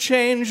winds of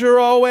change are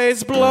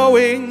always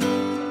blowing.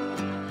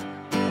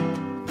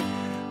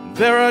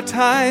 There are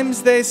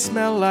times they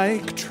smell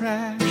like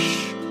trash.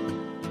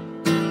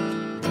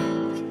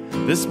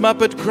 This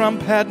Muppet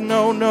Grump had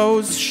no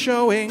nose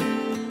showing.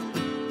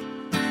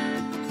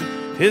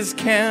 His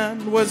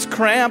can was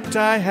cramped,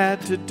 I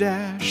had to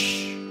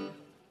dash.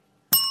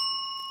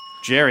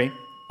 Jerry.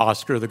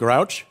 Oscar the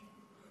Grouch?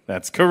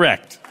 That's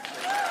correct.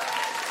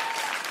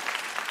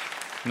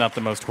 Not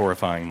the most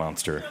horrifying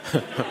monster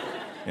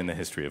in the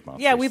history of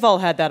monsters. Yeah, we've all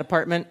had that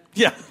apartment.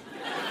 Yeah.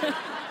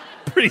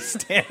 Pretty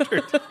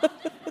standard.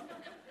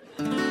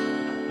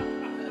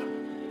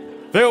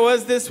 There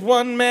was this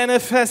one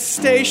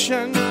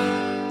manifestation,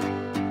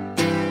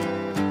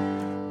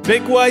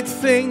 big white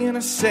thing in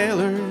a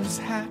sailor's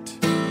hat.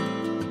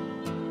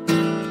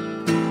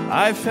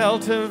 I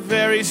felt a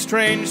very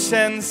strange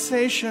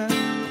sensation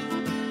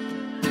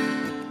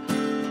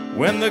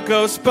when the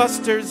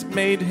Ghostbusters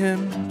made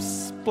him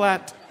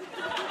splat.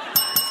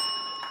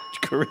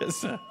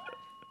 Carissa.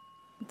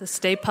 The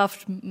Stay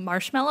Puft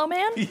Marshmallow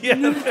Man? Yeah,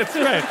 that's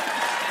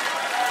right.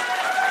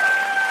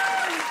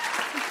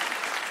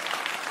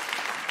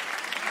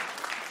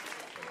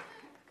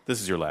 This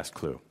is your last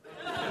clue.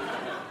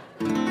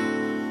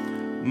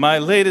 My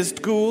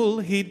latest ghoul,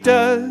 he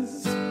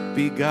does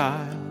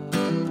beguile.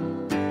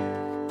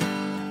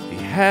 He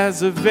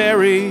has a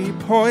very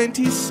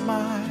pointy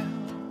smile.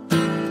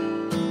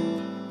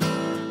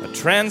 A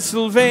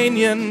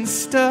Transylvanian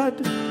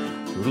stud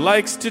who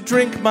likes to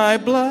drink my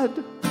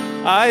blood.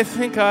 I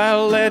think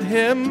I'll let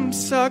him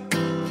suck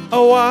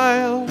a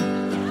while.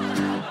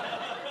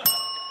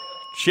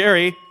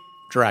 Sherry.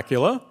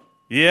 Dracula.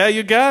 Yeah,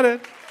 you got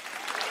it.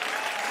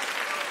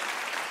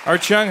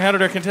 Art Chung, how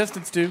did our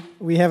contestants do?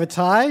 We have a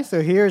tie,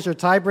 so here's your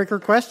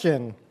tiebreaker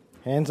question.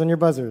 Hands on your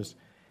buzzers.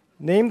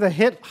 Name the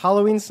hit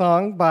Halloween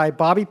song by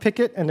Bobby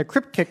Pickett and the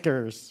Crypt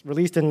Kickers,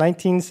 released in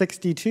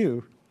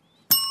 1962.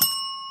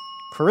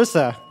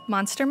 Carissa.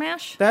 Monster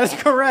Mash? That is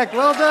correct.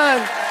 Well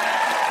done.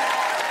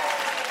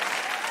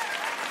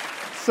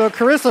 So,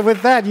 Carissa,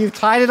 with that, you've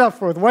tied it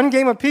up with one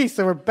game apiece,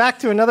 so we're back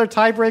to another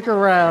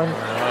tiebreaker round.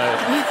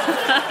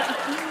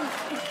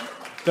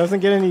 Doesn't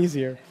get any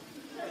easier.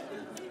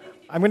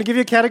 I'm going to give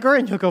you a category,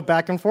 and you'll go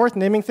back and forth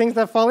naming things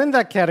that fall in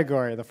that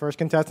category. The first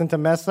contestant to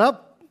mess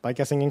up by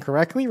guessing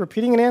incorrectly,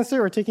 repeating an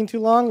answer, or taking too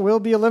long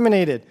will be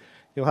eliminated.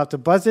 You'll have to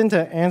buzz in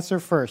to answer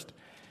first.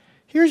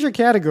 Here's your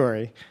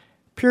category.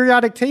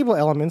 Periodic table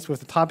elements with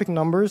the topic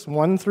numbers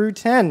 1 through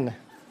 10.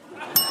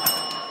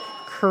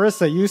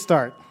 Carissa, you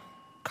start.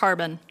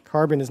 Carbon.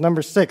 Carbon is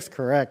number 6,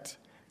 correct.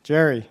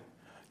 Jerry.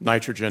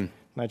 Nitrogen.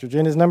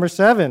 Nitrogen is number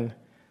 7.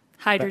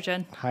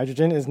 Hydrogen.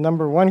 Hydrogen is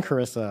number 1,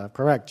 Carissa.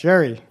 Correct.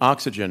 Jerry.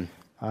 Oxygen.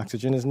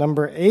 Oxygen is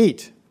number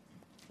 8.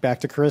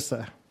 Back to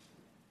Carissa.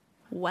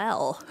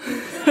 Well.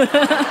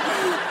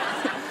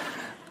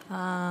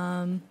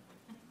 I'm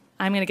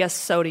going to guess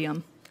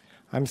sodium.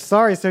 I'm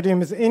sorry,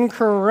 sodium is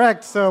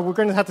incorrect, so we're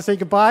going to have to say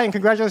goodbye, and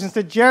congratulations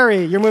to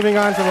Jerry. You're moving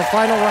on to the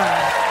final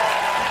round.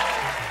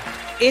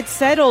 It's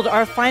settled.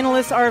 Our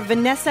finalists are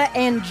Vanessa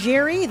and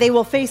Jerry. They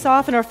will face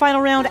off in our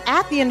final round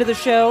at the end of the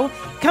show.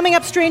 Coming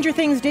up, Stranger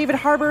Things, David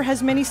Harbour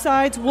has many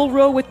sides. We'll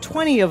row with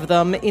 20 of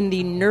them in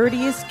the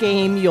nerdiest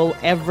game you'll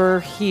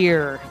ever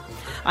hear.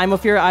 I'm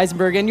Ophira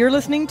Eisenberg, and you're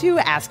listening to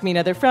Ask Me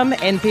Another from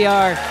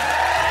NPR.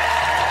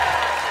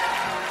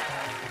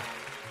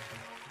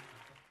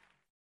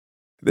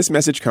 This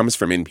message comes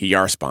from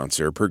NPR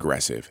sponsor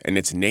Progressive, and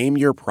it's Name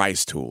Your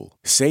Price tool.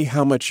 Say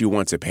how much you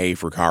want to pay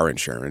for car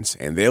insurance,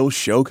 and they'll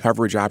show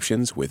coverage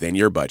options within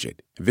your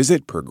budget.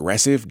 Visit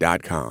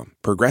Progressive.com.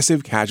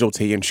 Progressive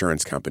Casualty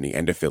Insurance Company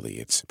and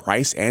Affiliates.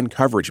 Price and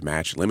coverage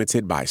match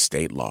limited by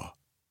state law.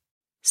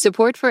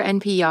 Support for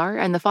NPR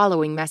and the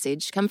following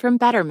message come from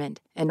Betterment,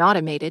 an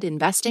automated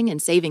investing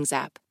and savings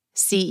app.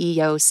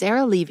 CEO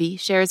Sarah Levy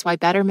shares why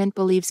Betterment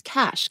believes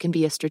cash can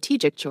be a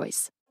strategic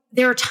choice.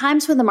 There are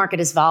times when the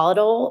market is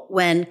volatile,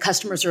 when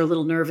customers are a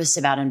little nervous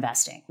about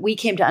investing. We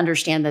came to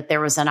understand that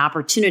there was an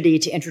opportunity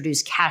to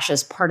introduce cash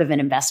as part of an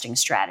investing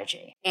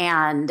strategy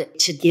and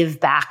to give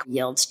back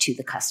yields to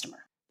the customer.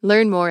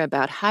 Learn more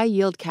about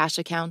high-yield cash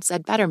accounts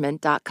at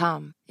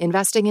Betterment.com.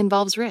 Investing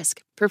involves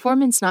risk.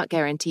 Performance not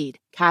guaranteed.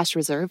 Cash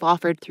reserve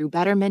offered through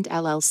Betterment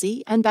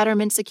LLC and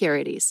Betterment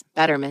Securities.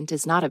 Betterment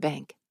is not a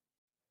bank.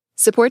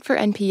 Support for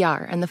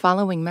NPR and the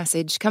following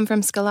message come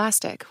from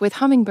Scholastic with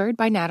Hummingbird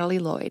by Natalie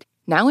Lloyd.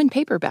 Now in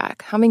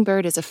paperback,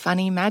 Hummingbird is a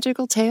funny,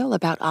 magical tale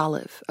about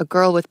Olive, a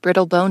girl with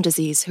brittle bone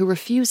disease who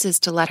refuses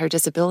to let her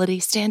disability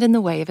stand in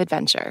the way of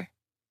adventure.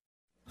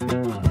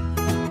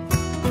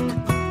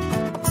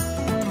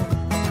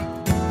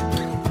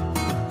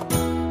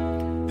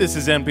 This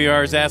is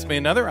NPR's Ask Me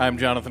Another. I'm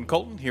Jonathan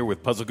Colton, here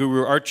with puzzle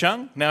guru Art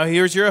Chung. Now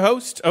here's your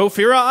host,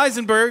 Ophira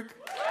Eisenberg.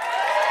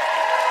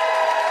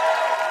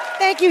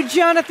 Thank you,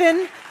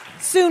 Jonathan.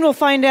 Soon we'll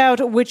find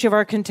out which of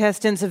our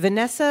contestants,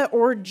 Vanessa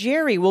or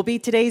Jerry, will be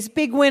today's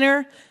big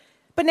winner.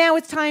 But now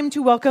it's time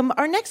to welcome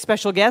our next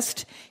special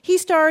guest. He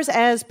stars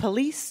as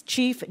Police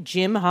Chief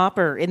Jim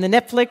Hopper in the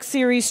Netflix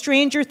series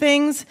Stranger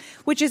Things,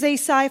 which is a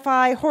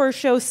sci-fi horror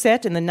show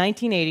set in the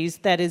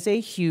 1980s that is a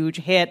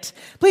huge hit.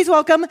 Please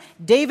welcome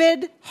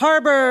David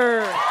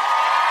Harbour.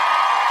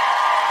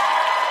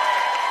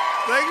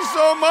 Thank you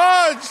so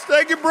much.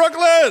 Thank you,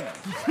 Brooklyn.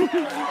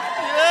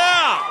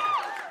 Yeah.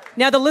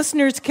 Now, the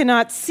listeners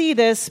cannot see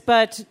this,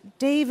 but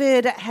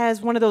David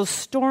has one of those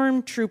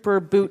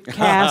stormtrooper boot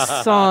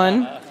casts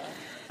on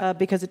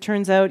because it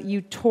turns out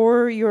you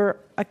tore your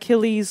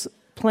Achilles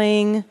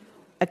playing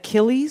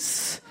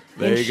Achilles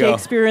in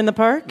Shakespeare in the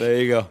Park. There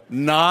you go.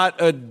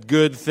 Not a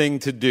good thing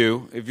to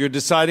do. If you're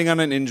deciding on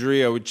an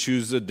injury, I would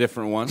choose a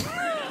different one.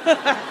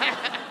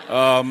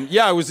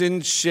 I was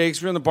in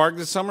Shakespeare in the Park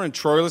this summer in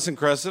Troilus and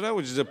Cressida,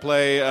 which is a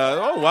play.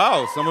 Oh,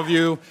 wow. Some of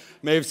you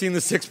may have seen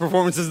the 6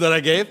 performances that I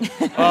gave.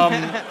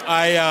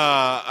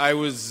 I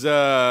was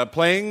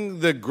playing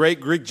the great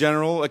Greek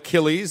general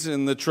Achilles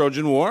in the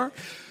Trojan War.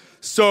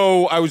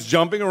 So I was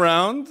jumping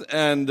around,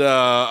 and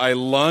I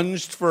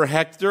lunged for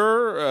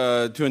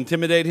Hector to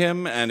intimidate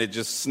him, and it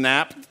just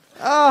snapped.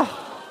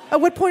 At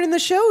what point in the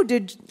show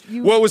did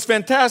you... Well, it was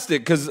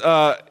fantastic, because...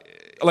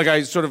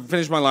 I sort of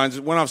finished my lines,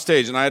 went off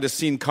stage, and I had a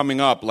scene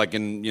coming up,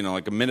 in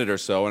a minute or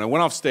so. And I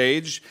went off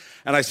stage,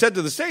 and I said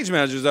to the stage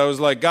managers, I was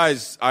like,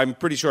 guys, I'm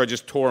pretty sure I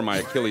just tore my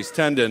Achilles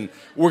tendon.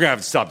 We're going to have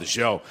to stop the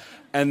show.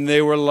 And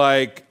they were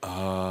like,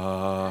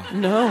 No.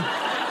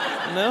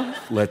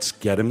 Let's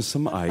get him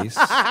some ice.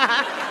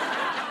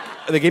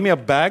 They gave me a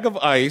bag of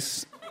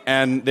ice,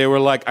 and they were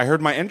like, I heard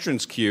my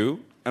entrance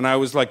cue, and I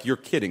was like, you're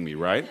kidding me,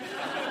 right?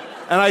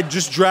 And I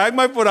just dragged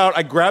my foot out,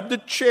 I grabbed a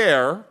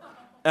chair,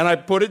 and I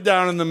put it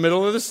down in the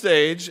middle of the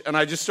stage, and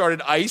I just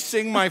started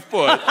icing my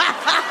foot,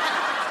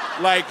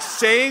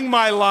 saying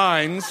my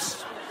lines,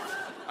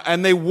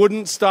 and they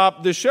wouldn't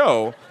stop the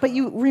show. But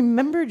you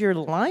remembered your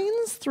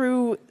lines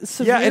through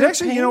severe it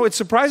actually, pain? it's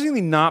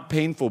surprisingly not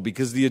painful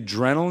because the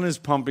adrenaline is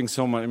pumping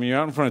so much. I mean, you're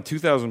out in front of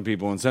 2,000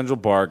 people in Central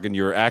Park, and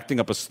you're acting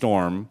up a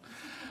storm.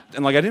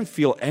 And, I didn't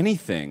feel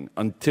anything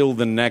until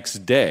the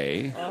next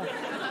day,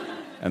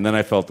 and then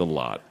I felt a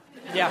lot.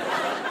 Yeah.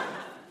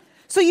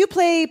 So you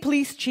play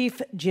Police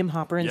Chief Jim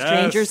Hopper in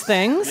Stranger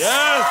Things.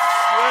 Yes.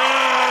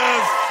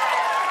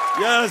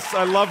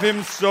 I love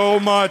him so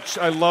much.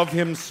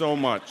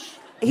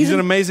 He's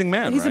an amazing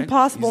man, He's right?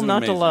 impossible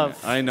not to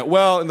love. Man. I know.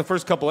 Well, in the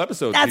first couple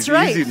episodes, That's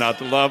right. Easy not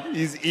to love.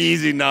 He's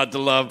easy not to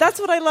love. That's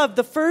what I love.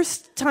 The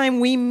first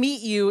time we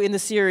meet you in the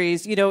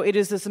series, it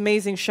is this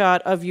amazing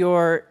shot of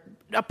your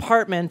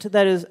apartment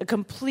that is a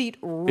complete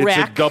wreck.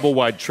 It's a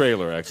double-wide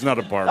trailer, actually. Not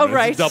apartment. Oh,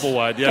 right. It's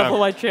double-wide, yeah.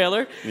 Double-wide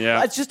trailer.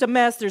 Yeah. It's just a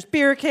mess. There's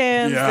beer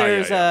cans.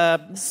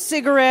 There's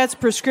cigarettes,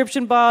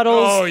 prescription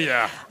bottles. Oh,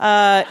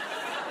 yeah.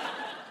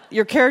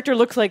 Your character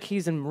looks like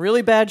he's in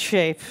really bad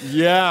shape.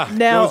 Yeah.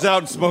 Now, goes out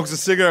and smokes a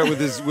cigarette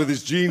with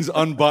his jeans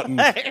unbuttoned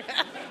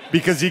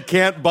because he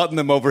can't button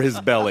them over his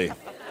belly.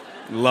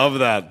 Love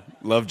that.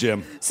 Love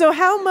Jim. So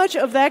how much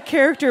of that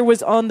character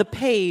was on the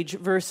page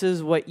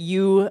versus what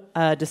you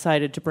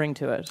decided to bring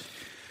to it?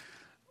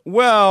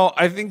 Well,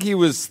 I think he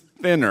was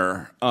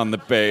thinner on the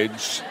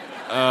page.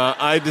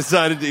 I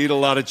decided to eat a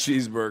lot of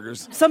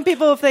cheeseburgers. Some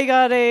people, if they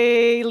got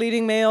a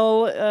leading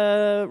male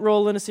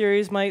role in a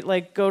series,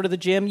 might go to the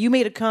gym. You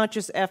made a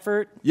conscious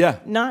effort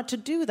not to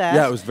do that.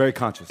 Yeah, it was very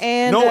conscious.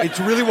 And, no, it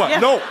really was.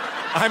 Yeah. No,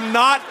 I'm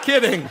not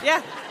kidding.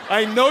 Yeah.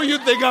 I know you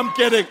think I'm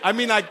kidding. I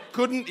mean, I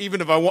couldn't even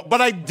if I want.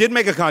 But I did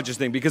make a conscious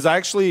thing because I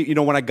actually,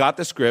 when I got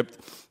the script,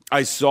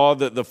 I saw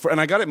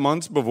and I got it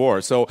months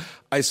before. So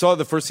I saw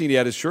the first scene he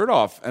had his shirt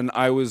off, and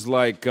I was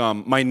like,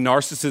 my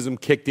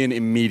narcissism kicked in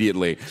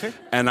immediately. Sure.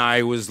 And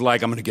I was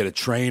like, I'm going to get a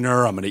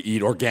trainer, I'm going to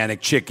eat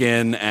organic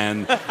chicken,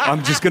 and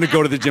I'm just going to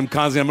go to the gym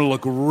constantly, I'm going to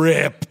look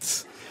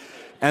ripped.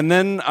 And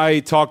then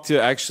I talked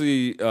to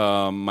actually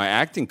my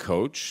acting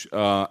coach,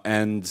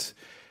 and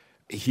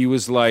he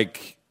was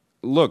like,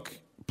 look,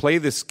 play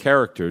this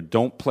character,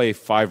 don't play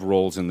 5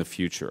 roles in the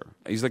future.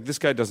 He's like, this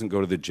guy doesn't go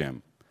to the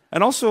gym.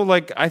 And also,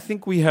 I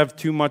think we have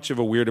too much of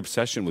a weird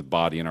obsession with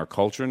body in our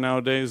culture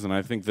nowadays, and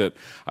I think that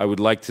I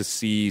would like to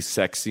see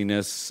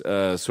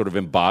sexiness sort of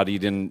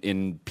embodied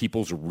in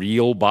people's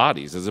real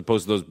bodies, as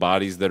opposed to those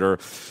bodies that are,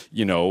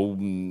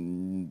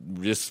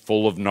 just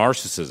full of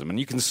narcissism. And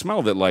you can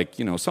smell that,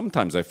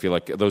 sometimes I feel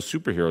like those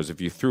superheroes, if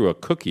you threw a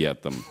cookie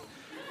at them,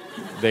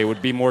 they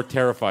would be more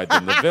terrified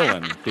than the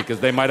villain because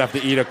they might have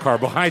to eat a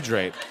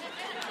carbohydrate.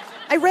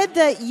 I read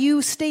that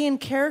you stay in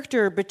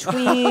character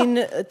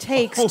between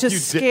takes to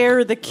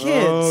scare the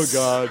kids.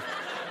 Oh, God.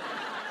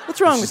 What's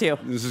wrong with you?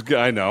 This is good.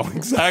 I know.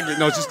 Exactly.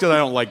 No, it's just because I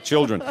don't like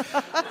children.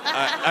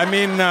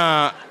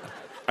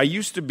 I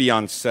used to be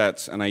on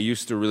sets, and I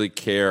used to really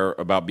care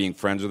about being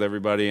friends with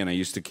everybody, and I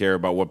used to care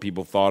about what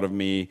people thought of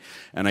me,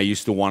 and I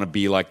used to want to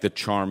be the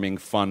charming,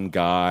 fun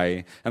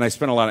guy, and I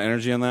spent a lot of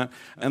energy on that.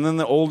 And then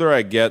the older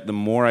I get, the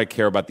more I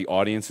care about the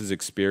audience's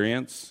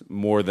experience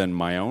more than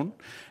my own,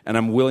 and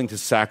I'm willing to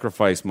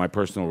sacrifice my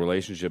personal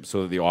relationship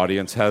so that the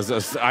audience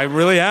has I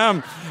really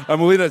am.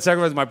 I'm willing to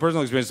sacrifice my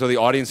personal experience so the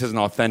audience has an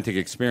authentic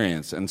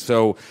experience. And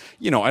so,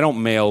 I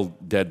don't mail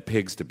dead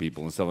pigs to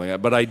people and stuff like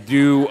that, but I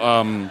do...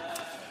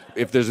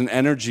 if there's an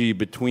energy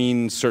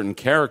between certain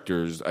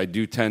characters, I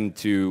do tend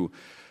to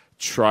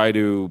try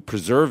to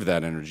preserve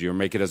that energy or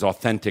make it as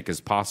authentic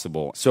as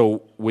possible.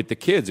 So with the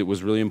kids, it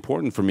was really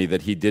important for me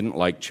that he didn't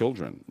like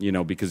children,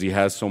 because he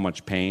has so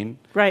much pain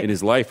in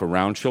his life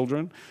around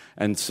children.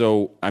 And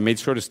so I made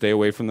sure to stay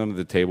away from them at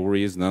the table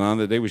reads. And then on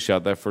the day we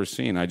shot that first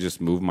scene, I just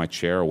moved my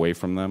chair away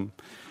from them,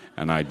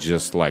 and I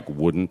just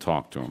wouldn't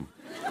talk to them.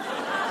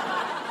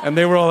 And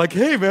they were all like,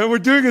 hey, man, we're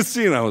doing a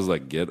scene. I was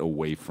like, get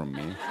away from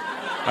me.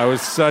 I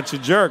was such a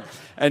jerk.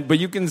 But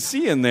you can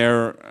see in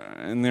their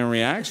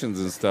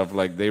reactions and stuff,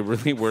 they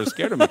really were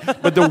scared of me.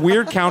 But the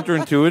weird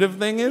counterintuitive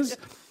thing is,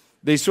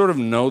 they sort of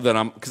know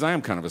that because I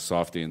am kind of a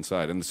softie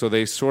inside, and so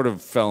they sort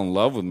of fell in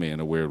love with me in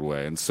a weird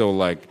way, and so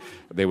like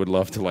they would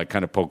love to like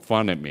kind of poke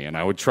fun at me, and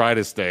I would try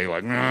to stay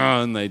like,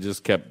 and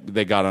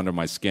they got under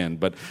my skin,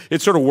 but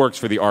it sort of works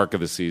for the arc of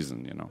the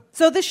season, you know.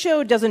 So this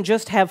show doesn't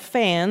just have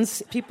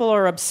fans; people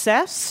are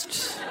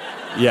obsessed.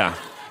 Yeah.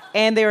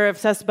 And they are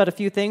obsessed about a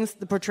few things.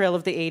 The portrayal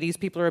of the 80s,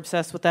 people are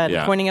obsessed with that. Yeah.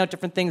 And pointing out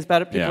different things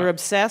about it. People are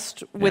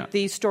obsessed with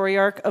the story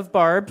arc of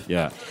Barb.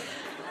 Yeah.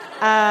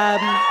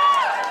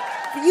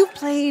 You've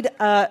played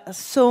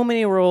so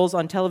many roles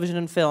on television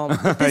and film.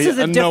 This is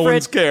a different... No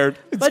one's cared.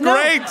 It's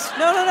great.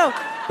 No.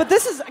 But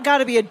this has got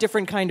to be a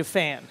different kind of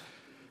fan.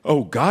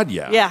 Oh, God,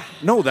 yeah. Yeah.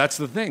 No, that's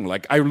the thing.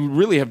 Like, I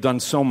really have done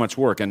so much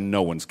work, and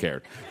no one's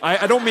cared.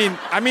 I don't mean,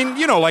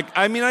 you know, like,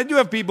 I do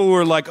have people who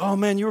are like, oh,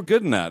 man, you were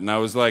good in that. And I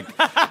was like,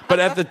 but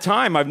at the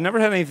time, I've never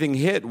had anything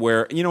hit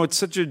where, you know, it's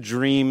such a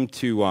dream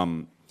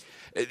to,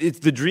 it's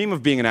the dream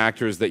of being an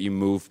actor is that you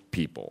move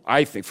people.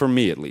 I think, for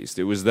me at least,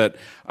 it was that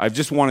I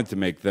just wanted to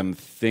make them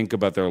think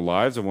about their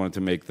lives. I wanted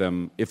to make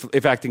them,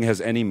 if acting has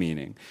any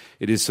meaning,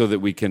 it is so that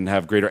we can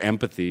have greater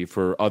empathy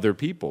for other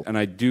people. And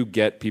I do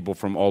get people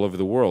from all over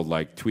the world,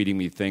 like, tweeting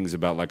me things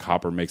about, like,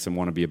 Hopper makes them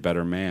want to be a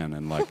better man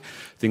and, like,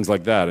 things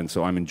like that. And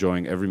so I'm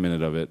enjoying every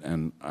minute of it,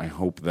 and I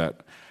hope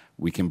that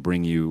we can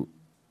bring you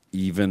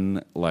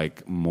even,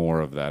 like,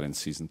 more of that in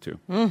season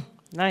 2.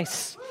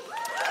 Nice.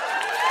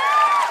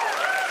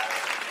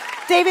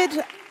 David,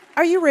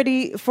 are you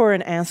ready for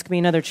an Ask Me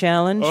Another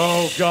challenge?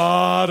 Oh,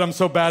 God, I'm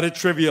so bad at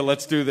trivia.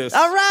 Let's do this.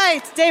 All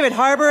right, David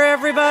Harbour,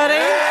 everybody.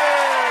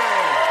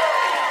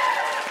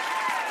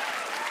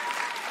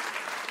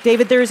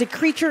 David, there is a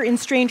creature in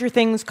Stranger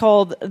Things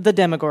called the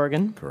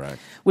Demogorgon. Correct.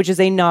 Which is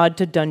a nod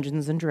to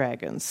Dungeons and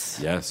Dragons.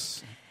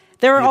 Yes.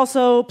 There are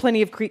also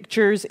plenty of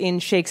creatures in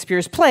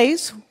Shakespeare's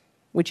plays,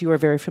 which you are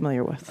very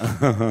familiar with.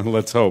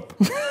 Let's hope.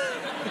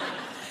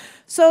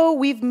 So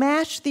we've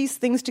mashed these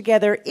things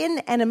together in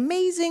an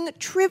amazing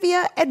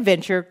trivia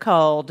adventure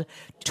called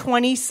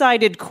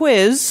 20-Sided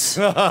Quiz.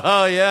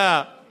 Oh,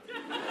 yeah.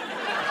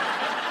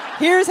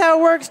 Here's how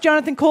it works.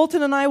 Jonathan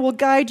Colton and I will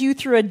guide you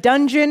through a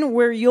dungeon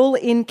where you'll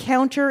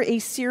encounter a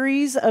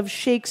series of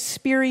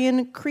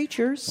Shakespearean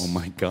creatures. Oh,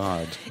 my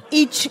God.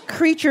 Each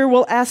creature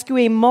will ask you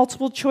a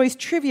multiple-choice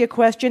trivia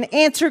question.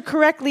 Answer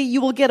correctly,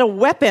 you will get a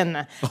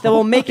weapon that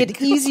will make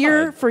it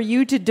easier for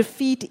you to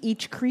defeat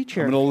each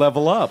creature. I'm going to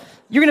level up.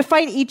 You're going to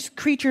fight each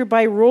creature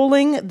by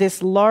rolling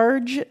this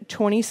large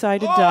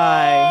 20-sided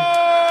die.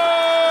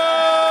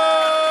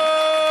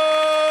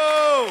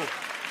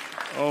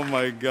 Oh,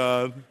 my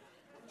God.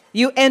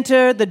 You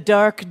enter the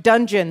dark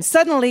dungeon.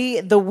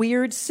 Suddenly, the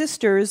weird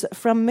sisters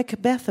from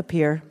Macbeth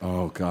appear.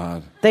 Oh,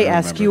 God. They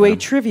ask you a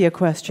trivia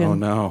question. Oh,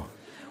 no.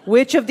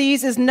 Which of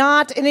these is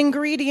not an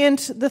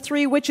ingredient the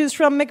three witches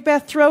from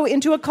Macbeth throw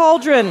into a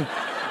cauldron?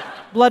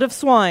 Blood of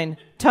swine,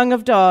 tongue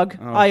of dog,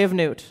 eye of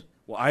newt.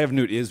 Well, eye of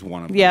newt is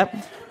one of them. Yep.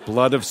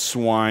 Blood of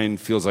swine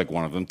feels like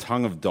one of them.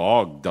 Tongue of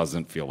dog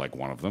doesn't feel like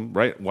one of them,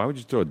 right? Why would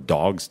you throw a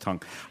dog's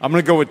tongue? I'm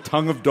going to go with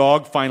tongue of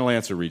dog. Final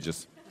answer,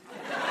 Regis.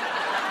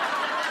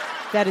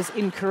 That is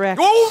incorrect.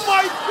 Oh,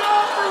 my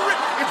God!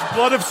 It's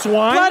blood of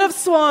swine? Blood of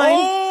swine.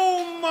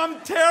 Oh, I'm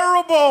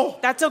terrible.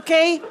 That's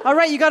okay. All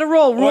right, you got to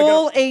roll.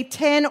 Roll a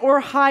 10 or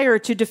higher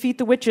to defeat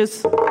the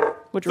witches.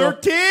 Which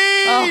 13!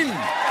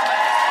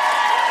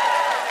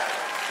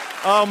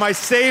 Oh, my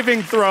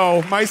saving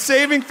throw. My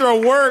saving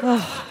throw worked.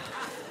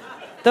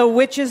 The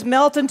witches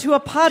melt into a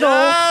puddle.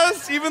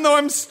 Yes, even though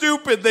I'm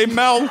stupid, they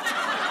melt.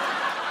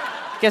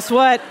 Guess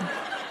what?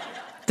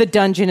 The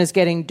dungeon is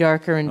getting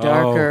darker and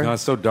darker. Oh, God,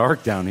 it's so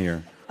dark down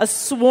here. A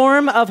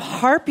swarm of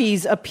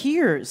harpies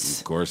appears.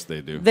 Of course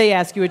they do. They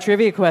ask you a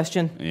trivia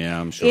question.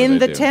 Yeah, I'm sure In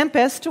they the do.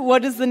 Tempest,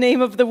 what is the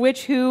name of the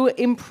witch who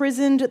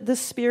imprisoned the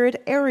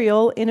spirit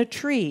Ariel in a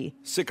tree?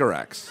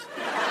 Sycorax.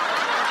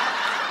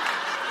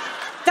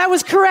 That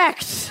was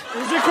correct. Is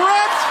it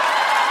correct?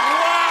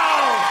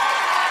 Wow!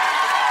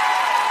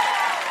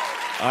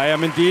 I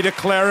am indeed a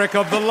cleric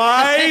of the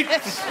light.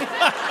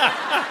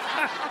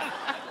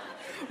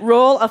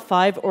 Roll a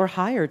 5 or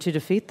higher to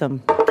defeat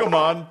them. Come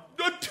on.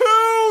 A 2!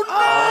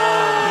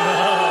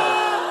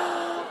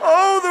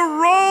 Oh, the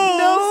rolls!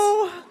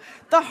 No!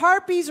 The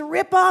harpies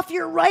rip off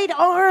your right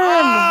arm.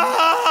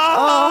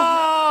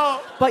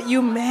 Oh, but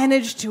you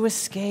managed to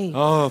escape.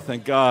 Oh,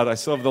 thank God. I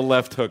still have the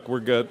left hook. We're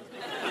good.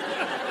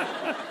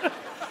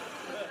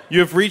 You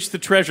have reached the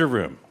treasure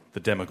room. The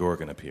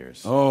Demogorgon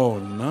appears. Oh,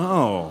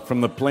 no.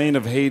 From the plane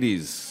of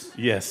Hades.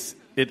 Yes,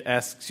 it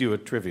asks you a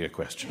trivia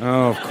question.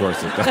 Oh, of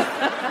course it does.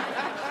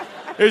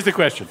 Here's the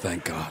question.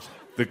 Thank God.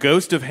 The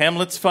ghost of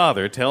Hamlet's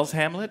father tells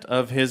Hamlet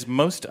of his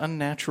most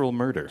unnatural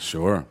murder.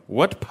 Sure.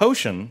 What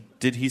potion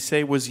did he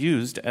say was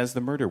used as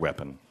the murder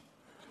weapon?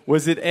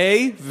 Was it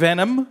A,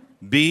 venom,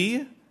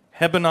 B,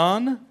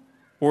 hebanon,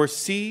 or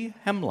C,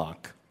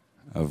 hemlock?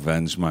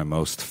 Avenge my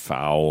most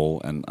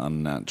foul and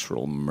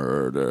unnatural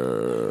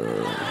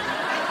murder.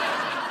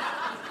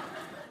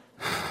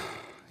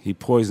 He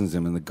poisons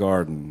him in the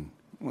garden.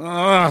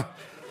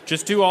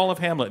 Just do all of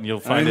Hamlet and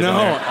you'll find it.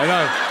 I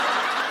know.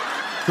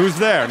 Who's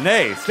there?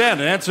 Nay, stand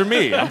and answer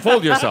me.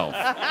 Unfold yourself.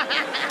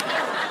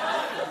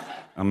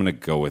 I'm going to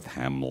go with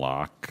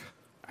hemlock.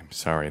 I'm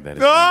sorry, that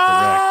is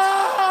incorrect.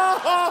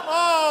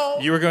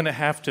 You are going to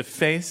have to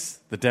face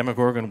the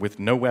Demogorgon with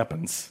no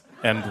weapons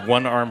and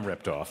one arm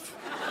ripped off.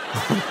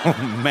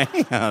 Oh,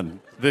 man.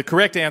 The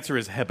correct answer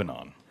is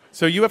Hebanon.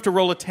 So you have to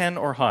roll a 10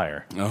 or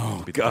higher.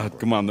 Oh, God.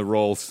 Come on, the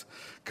rolls.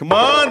 Come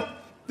on.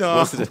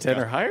 Was it a 10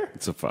 or higher?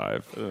 It's a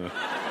 5.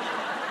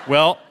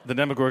 Well, the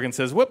Demogorgon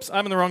says, whoops,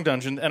 I'm in the wrong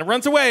dungeon, and it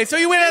runs away, so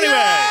you win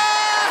anyway!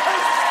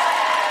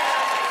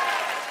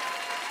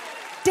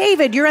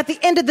 David, you're at the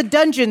end of the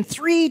dungeon.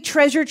 3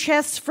 treasure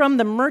chests from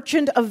the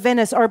Merchant of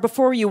Venice are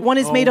before you. One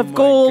is made of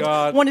gold.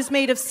 God. One is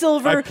made of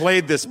silver. I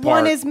played this part.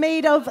 One is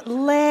made of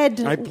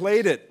lead. I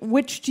played it.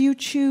 Which do you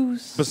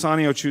choose?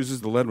 Bassanio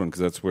chooses the lead one because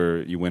that's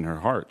where you win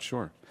her heart,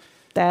 sure.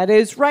 That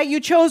is right. You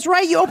chose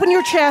right. You open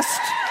your chest.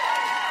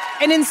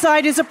 And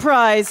inside is a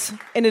prize.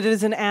 And it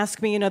is an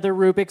Ask Me Another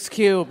Rubik's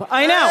Cube.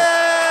 I know.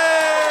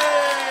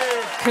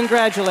 Hey!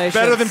 Congratulations.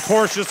 Better than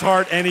Portia's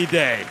heart any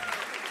day.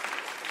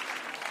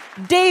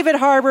 David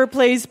Harbour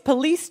plays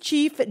Police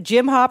Chief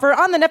Jim Hopper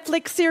on the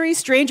Netflix series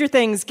Stranger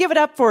Things. Give it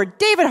up for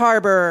David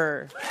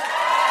Harbour.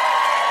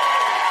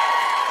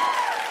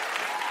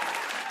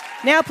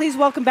 Now please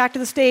welcome back to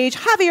the stage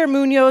Javier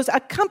Muñoz,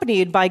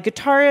 accompanied by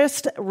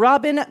guitarist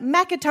Robin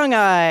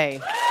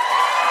McAtungai.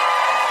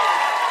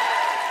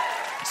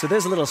 So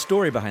there's a little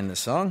story behind this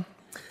song.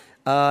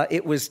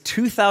 It was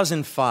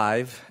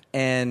 2005,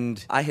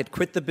 and I had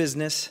quit the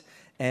business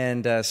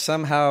and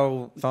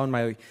somehow found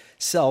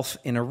myself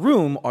in a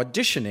room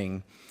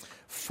auditioning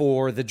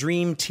for the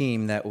dream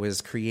team that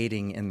was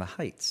creating In the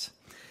Heights.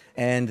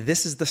 And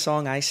this is the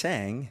song I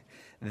sang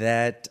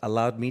that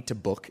allowed me to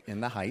book In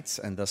the Heights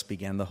and thus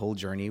began the whole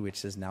journey,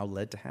 which has now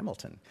led to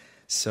Hamilton.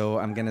 So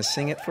I'm going to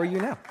sing it for you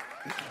now.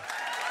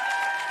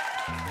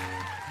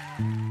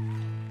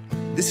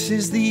 This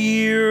is the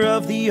year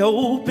of the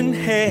open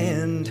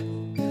hand.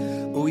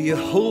 Oh, you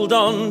hold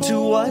on to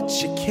what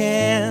you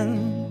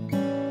can.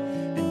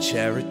 And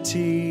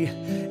charity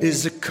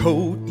is a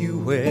coat you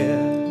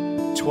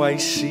wear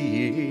twice a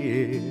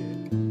year.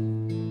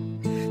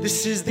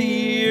 This is the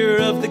year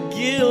of the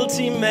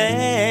guilty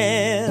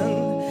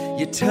man.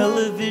 Your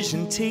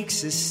television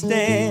takes a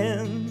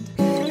stand,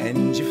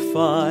 and you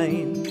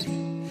find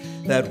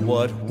that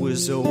what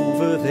was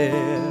over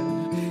there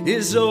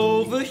is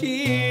over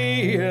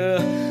here.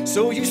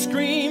 So you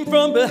scream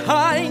from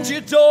behind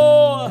your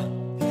door.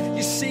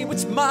 You say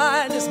what's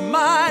mine is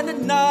mine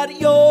and not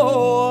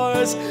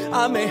yours.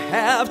 I may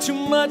have too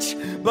much,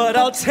 but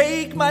I'll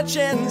take my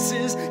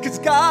chances, 'cause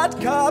God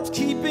cop's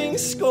keeping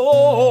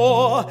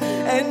score.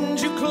 And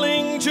you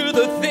cling to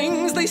the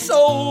things they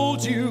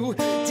sold you.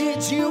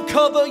 Did you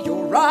cover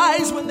your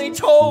eyes when they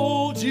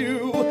told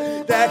you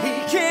that he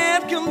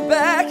can't come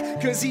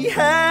back 'cause he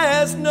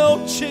has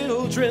no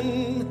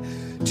children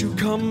to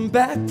come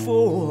back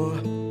for?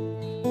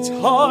 It's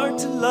hard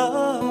to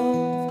love.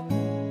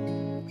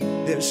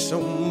 There's so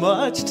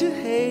much to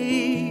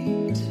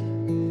hate,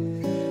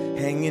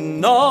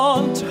 hanging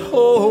on to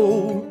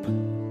hope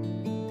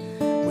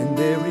when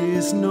there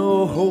is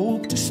no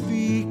hope to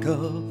speak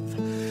of,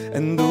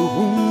 and the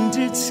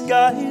wounded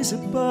skies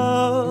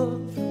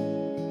above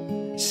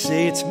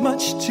say it's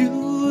much too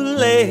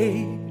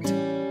late.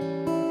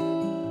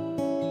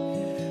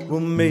 Well,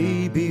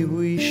 maybe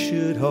we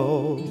should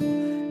all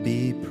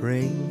be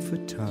praying for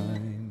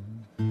time.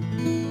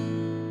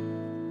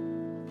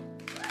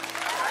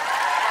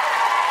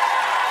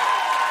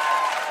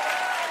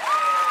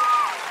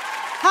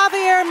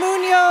 Javier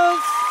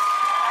Muñoz,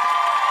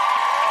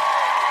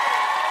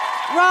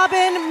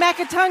 Robin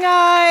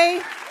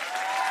McAtungai.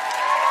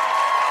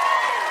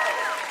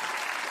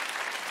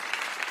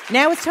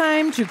 Now it's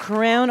time to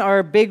crown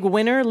our big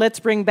winner. Let's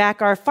bring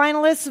back our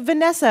finalists,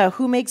 Vanessa,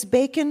 who makes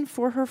bacon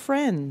for her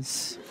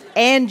friends,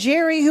 and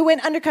Jerry, who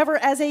went undercover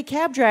as a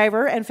cab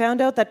driver and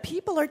found out that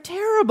people are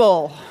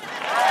terrible.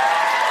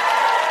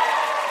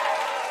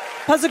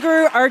 Puzzle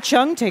Guru Art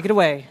Chung, take it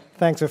away.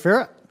 Thanks,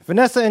 Ophira.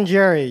 Vanessa and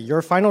Jerry,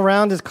 your final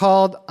round is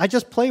called I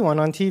Just Play One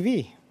on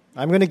TV.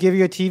 I'm going to give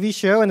you a TV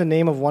show and the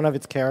name of one of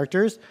its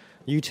characters.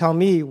 You tell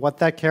me what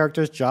that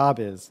character's job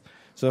is.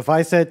 So if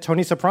I said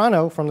Tony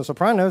Soprano from The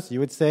Sopranos, you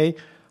would say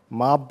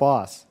mob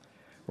boss.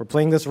 We're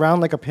playing this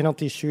round like a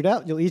penalty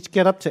shootout. You'll each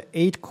get up to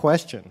 8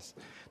 questions.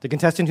 The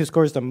contestant who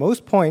scores the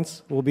most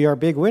points will be our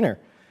big winner.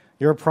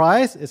 Your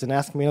prize is an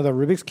Ask Me Another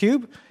Rubik's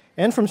Cube,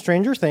 and from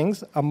Stranger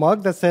Things, a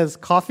mug that says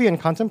Coffee and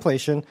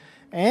Contemplation,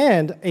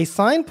 and a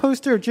signed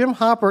poster of Jim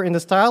Hopper in the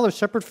style of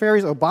Shepard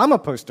Fairey's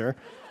Obama poster,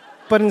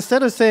 but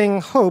instead of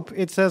saying hope,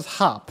 it says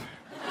hop.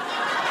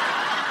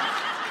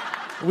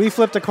 We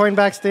flipped a coin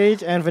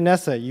backstage, and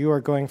Vanessa, you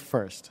are going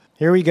first.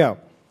 Here we go.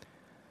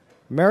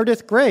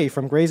 Meredith Grey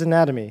from Grey's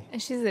Anatomy.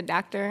 She's a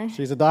doctor.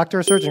 She's a doctor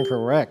or surgeon,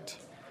 correct.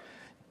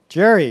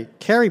 Jerry,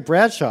 Carrie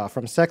Bradshaw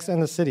from Sex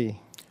and the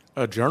City.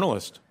 A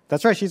journalist.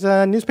 That's right, she's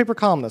a newspaper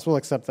columnist. We'll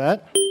accept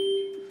that.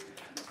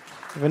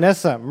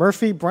 Vanessa,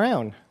 Murphy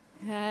Brown.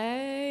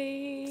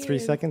 Hey. 3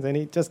 seconds.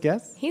 Any just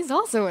guess? He's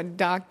also a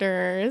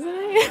doctor, isn't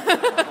he?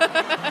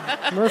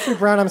 Murphy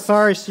Brown, I'm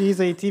sorry, she's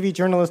a TV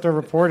journalist or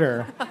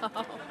reporter.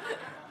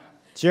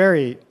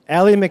 Jerry,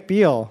 Ally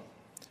McBeal.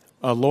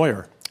 A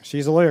lawyer.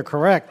 She's a lawyer,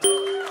 correct.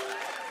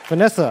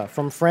 Vanessa,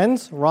 from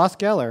Friends, Ross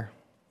Geller.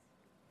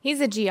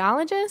 He's a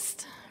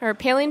geologist or a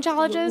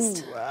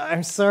paleontologist? Ooh,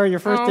 I'm sorry, your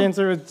first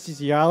answer was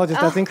geologist.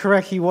 That's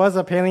incorrect. He was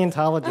a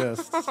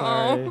paleontologist.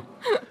 Sorry.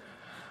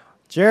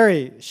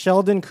 Jerry,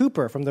 Sheldon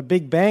Cooper from The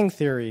Big Bang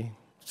Theory.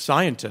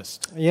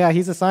 Scientist. Yeah,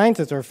 he's a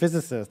scientist or a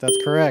physicist. That's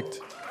correct.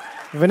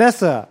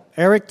 Vanessa,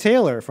 Eric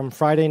Taylor from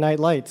Friday Night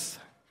Lights.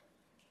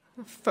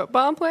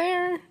 Football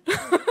player?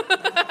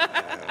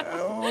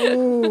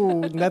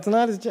 Oh, that's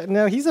not his job.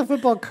 No, he's a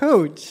football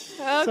coach.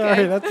 Okay.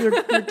 Sorry, you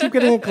keep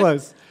getting it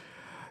close.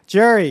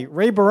 Jerry,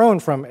 Ray Barone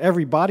from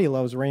Everybody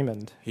Loves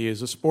Raymond. He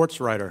is a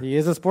sports writer. He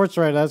is a sports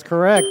writer, that's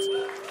correct.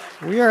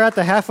 We are at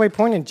the halfway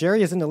point, and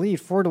Jerry is in the lead,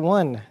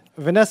 4-1.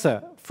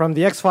 Vanessa, from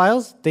The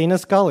X-Files, Dana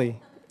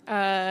Scully.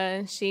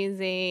 She's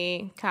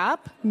a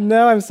cop?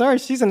 No, I'm sorry,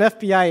 she's an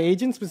FBI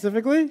agent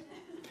specifically.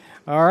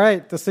 All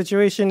right, the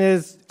situation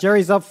is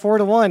Jerry's up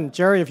 4-1.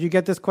 Jerry, if you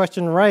get this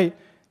question right,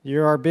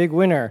 you're our big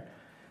winner.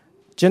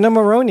 Jenna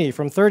Maroney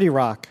from 30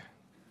 Rock.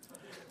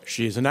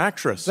 She's an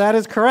actress. That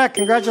is correct.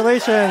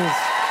 Congratulations.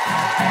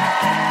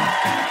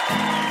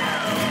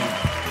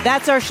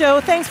 That's our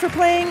show. Thanks for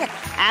playing.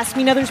 Ask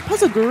Me Another's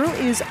puzzle guru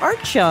is Art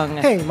Chung.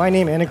 Hey, my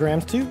name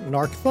anagrams to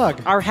Narc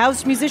Thug. Our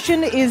house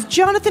musician is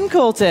Jonathan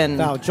Colton.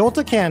 Now,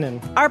 Jolta Cannon.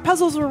 Our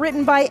puzzles were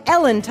written by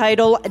Ellen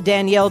Title,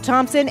 Danielle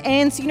Thompson,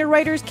 and senior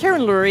writers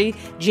Karen Lurie,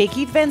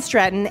 Jake Van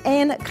Stratton,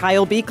 and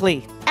Kyle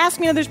Beakley.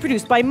 Ask Me Another's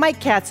produced by Mike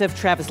Katzeff,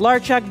 Travis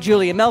Larchuk,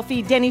 Julia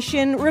Melfi, Denny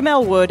Shin,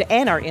 Ramel Wood,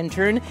 and our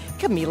intern,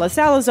 Camila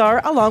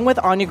Salazar, along with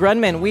Anya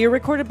Grunman. We are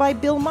recorded by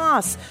Bill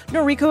Moss,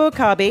 Noriko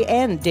Okabe,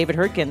 and David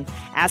Hurtgen.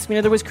 Ask Me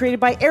Another was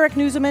created by Eric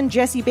Newsom and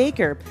Jesse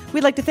Baker.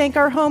 We'd like to thank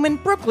our home in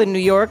Brooklyn, New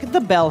York,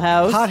 the Bell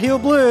House. Hot Heel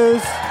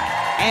Blues.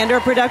 And our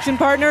production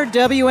partner,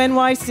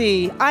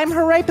 WNYC. I'm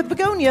Haripet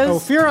Begonias.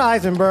 Ophira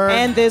Eisenberg.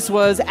 And this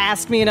was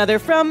Ask Me Another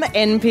from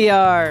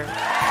NPR.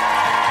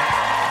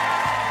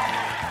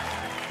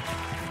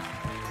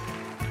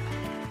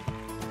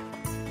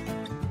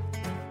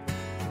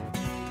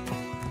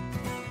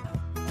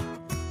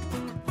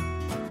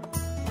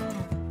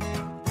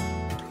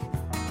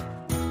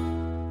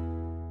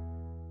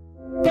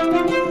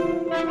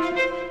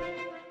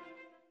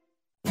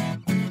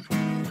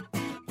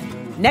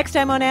 Next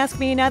time on Ask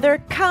Me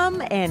Another, come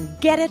and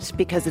get it,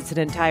 because it's an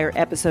entire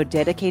episode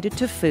dedicated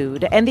to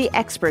food and the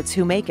experts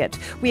who make it.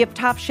 We have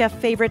Top Chef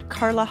favorite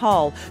Carla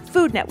Hall,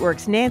 Food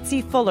Network's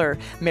Nancy Fuller,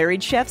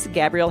 married chefs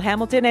Gabrielle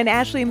Hamilton and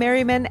Ashley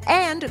Merriman,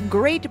 and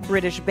Great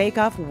British Bake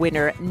Off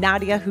winner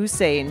Nadia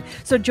Hussein.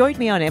 So join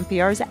me on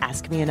NPR's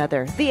Ask Me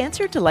Another, the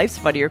answer to life's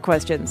funnier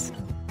questions.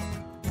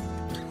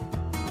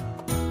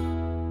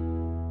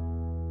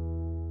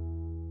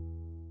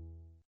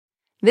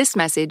 This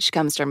message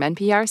comes from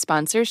NPR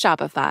sponsor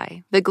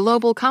Shopify, the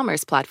global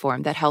commerce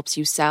platform that helps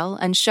you sell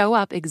and show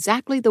up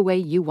exactly the way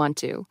you want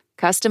to.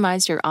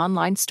 Customize your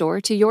online store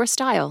to your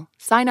style.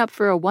 Sign up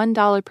for a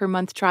 $1 per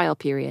month trial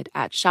period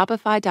at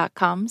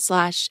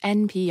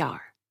shopify.com/NPR.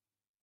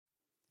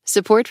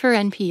 Support for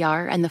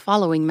NPR and the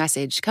following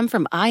message come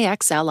from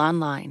IXL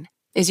Online.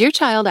 Is your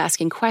child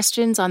asking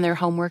questions on their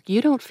homework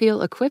you don't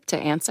feel equipped to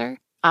answer?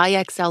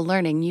 IXL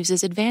Learning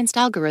uses advanced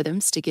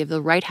algorithms to give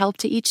the right help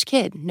to each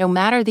kid, no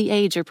matter the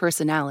age or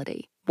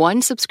personality.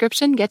 One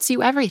subscription gets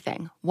you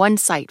everything. One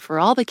site for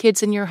all the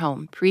kids in your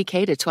home,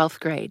 pre-K to 12th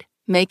grade.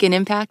 Make an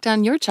impact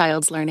on your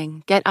child's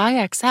learning. Get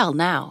IXL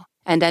now.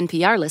 And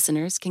NPR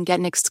listeners can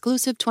get an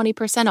exclusive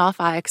 20% off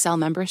IXL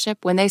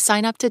membership when they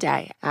sign up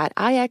today at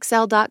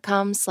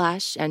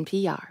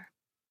IXL.com/NPR.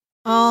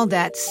 All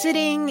that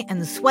sitting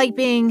and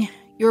swiping,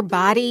 your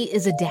body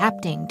is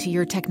adapting to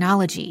your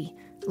technology.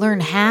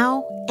 Learn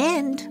how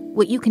and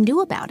what you can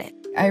do about it.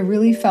 I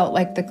really felt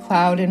like the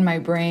cloud in my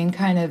brain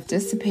kind of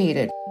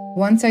dissipated.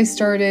 Once I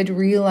started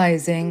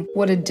realizing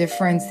what a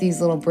difference these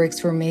little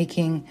breaks were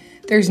making,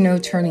 there's no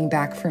turning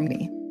back for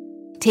me.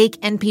 Take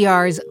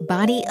NPR's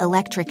Body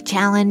Electric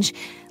Challenge.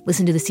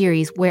 Listen to the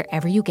series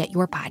wherever you get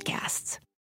your podcasts.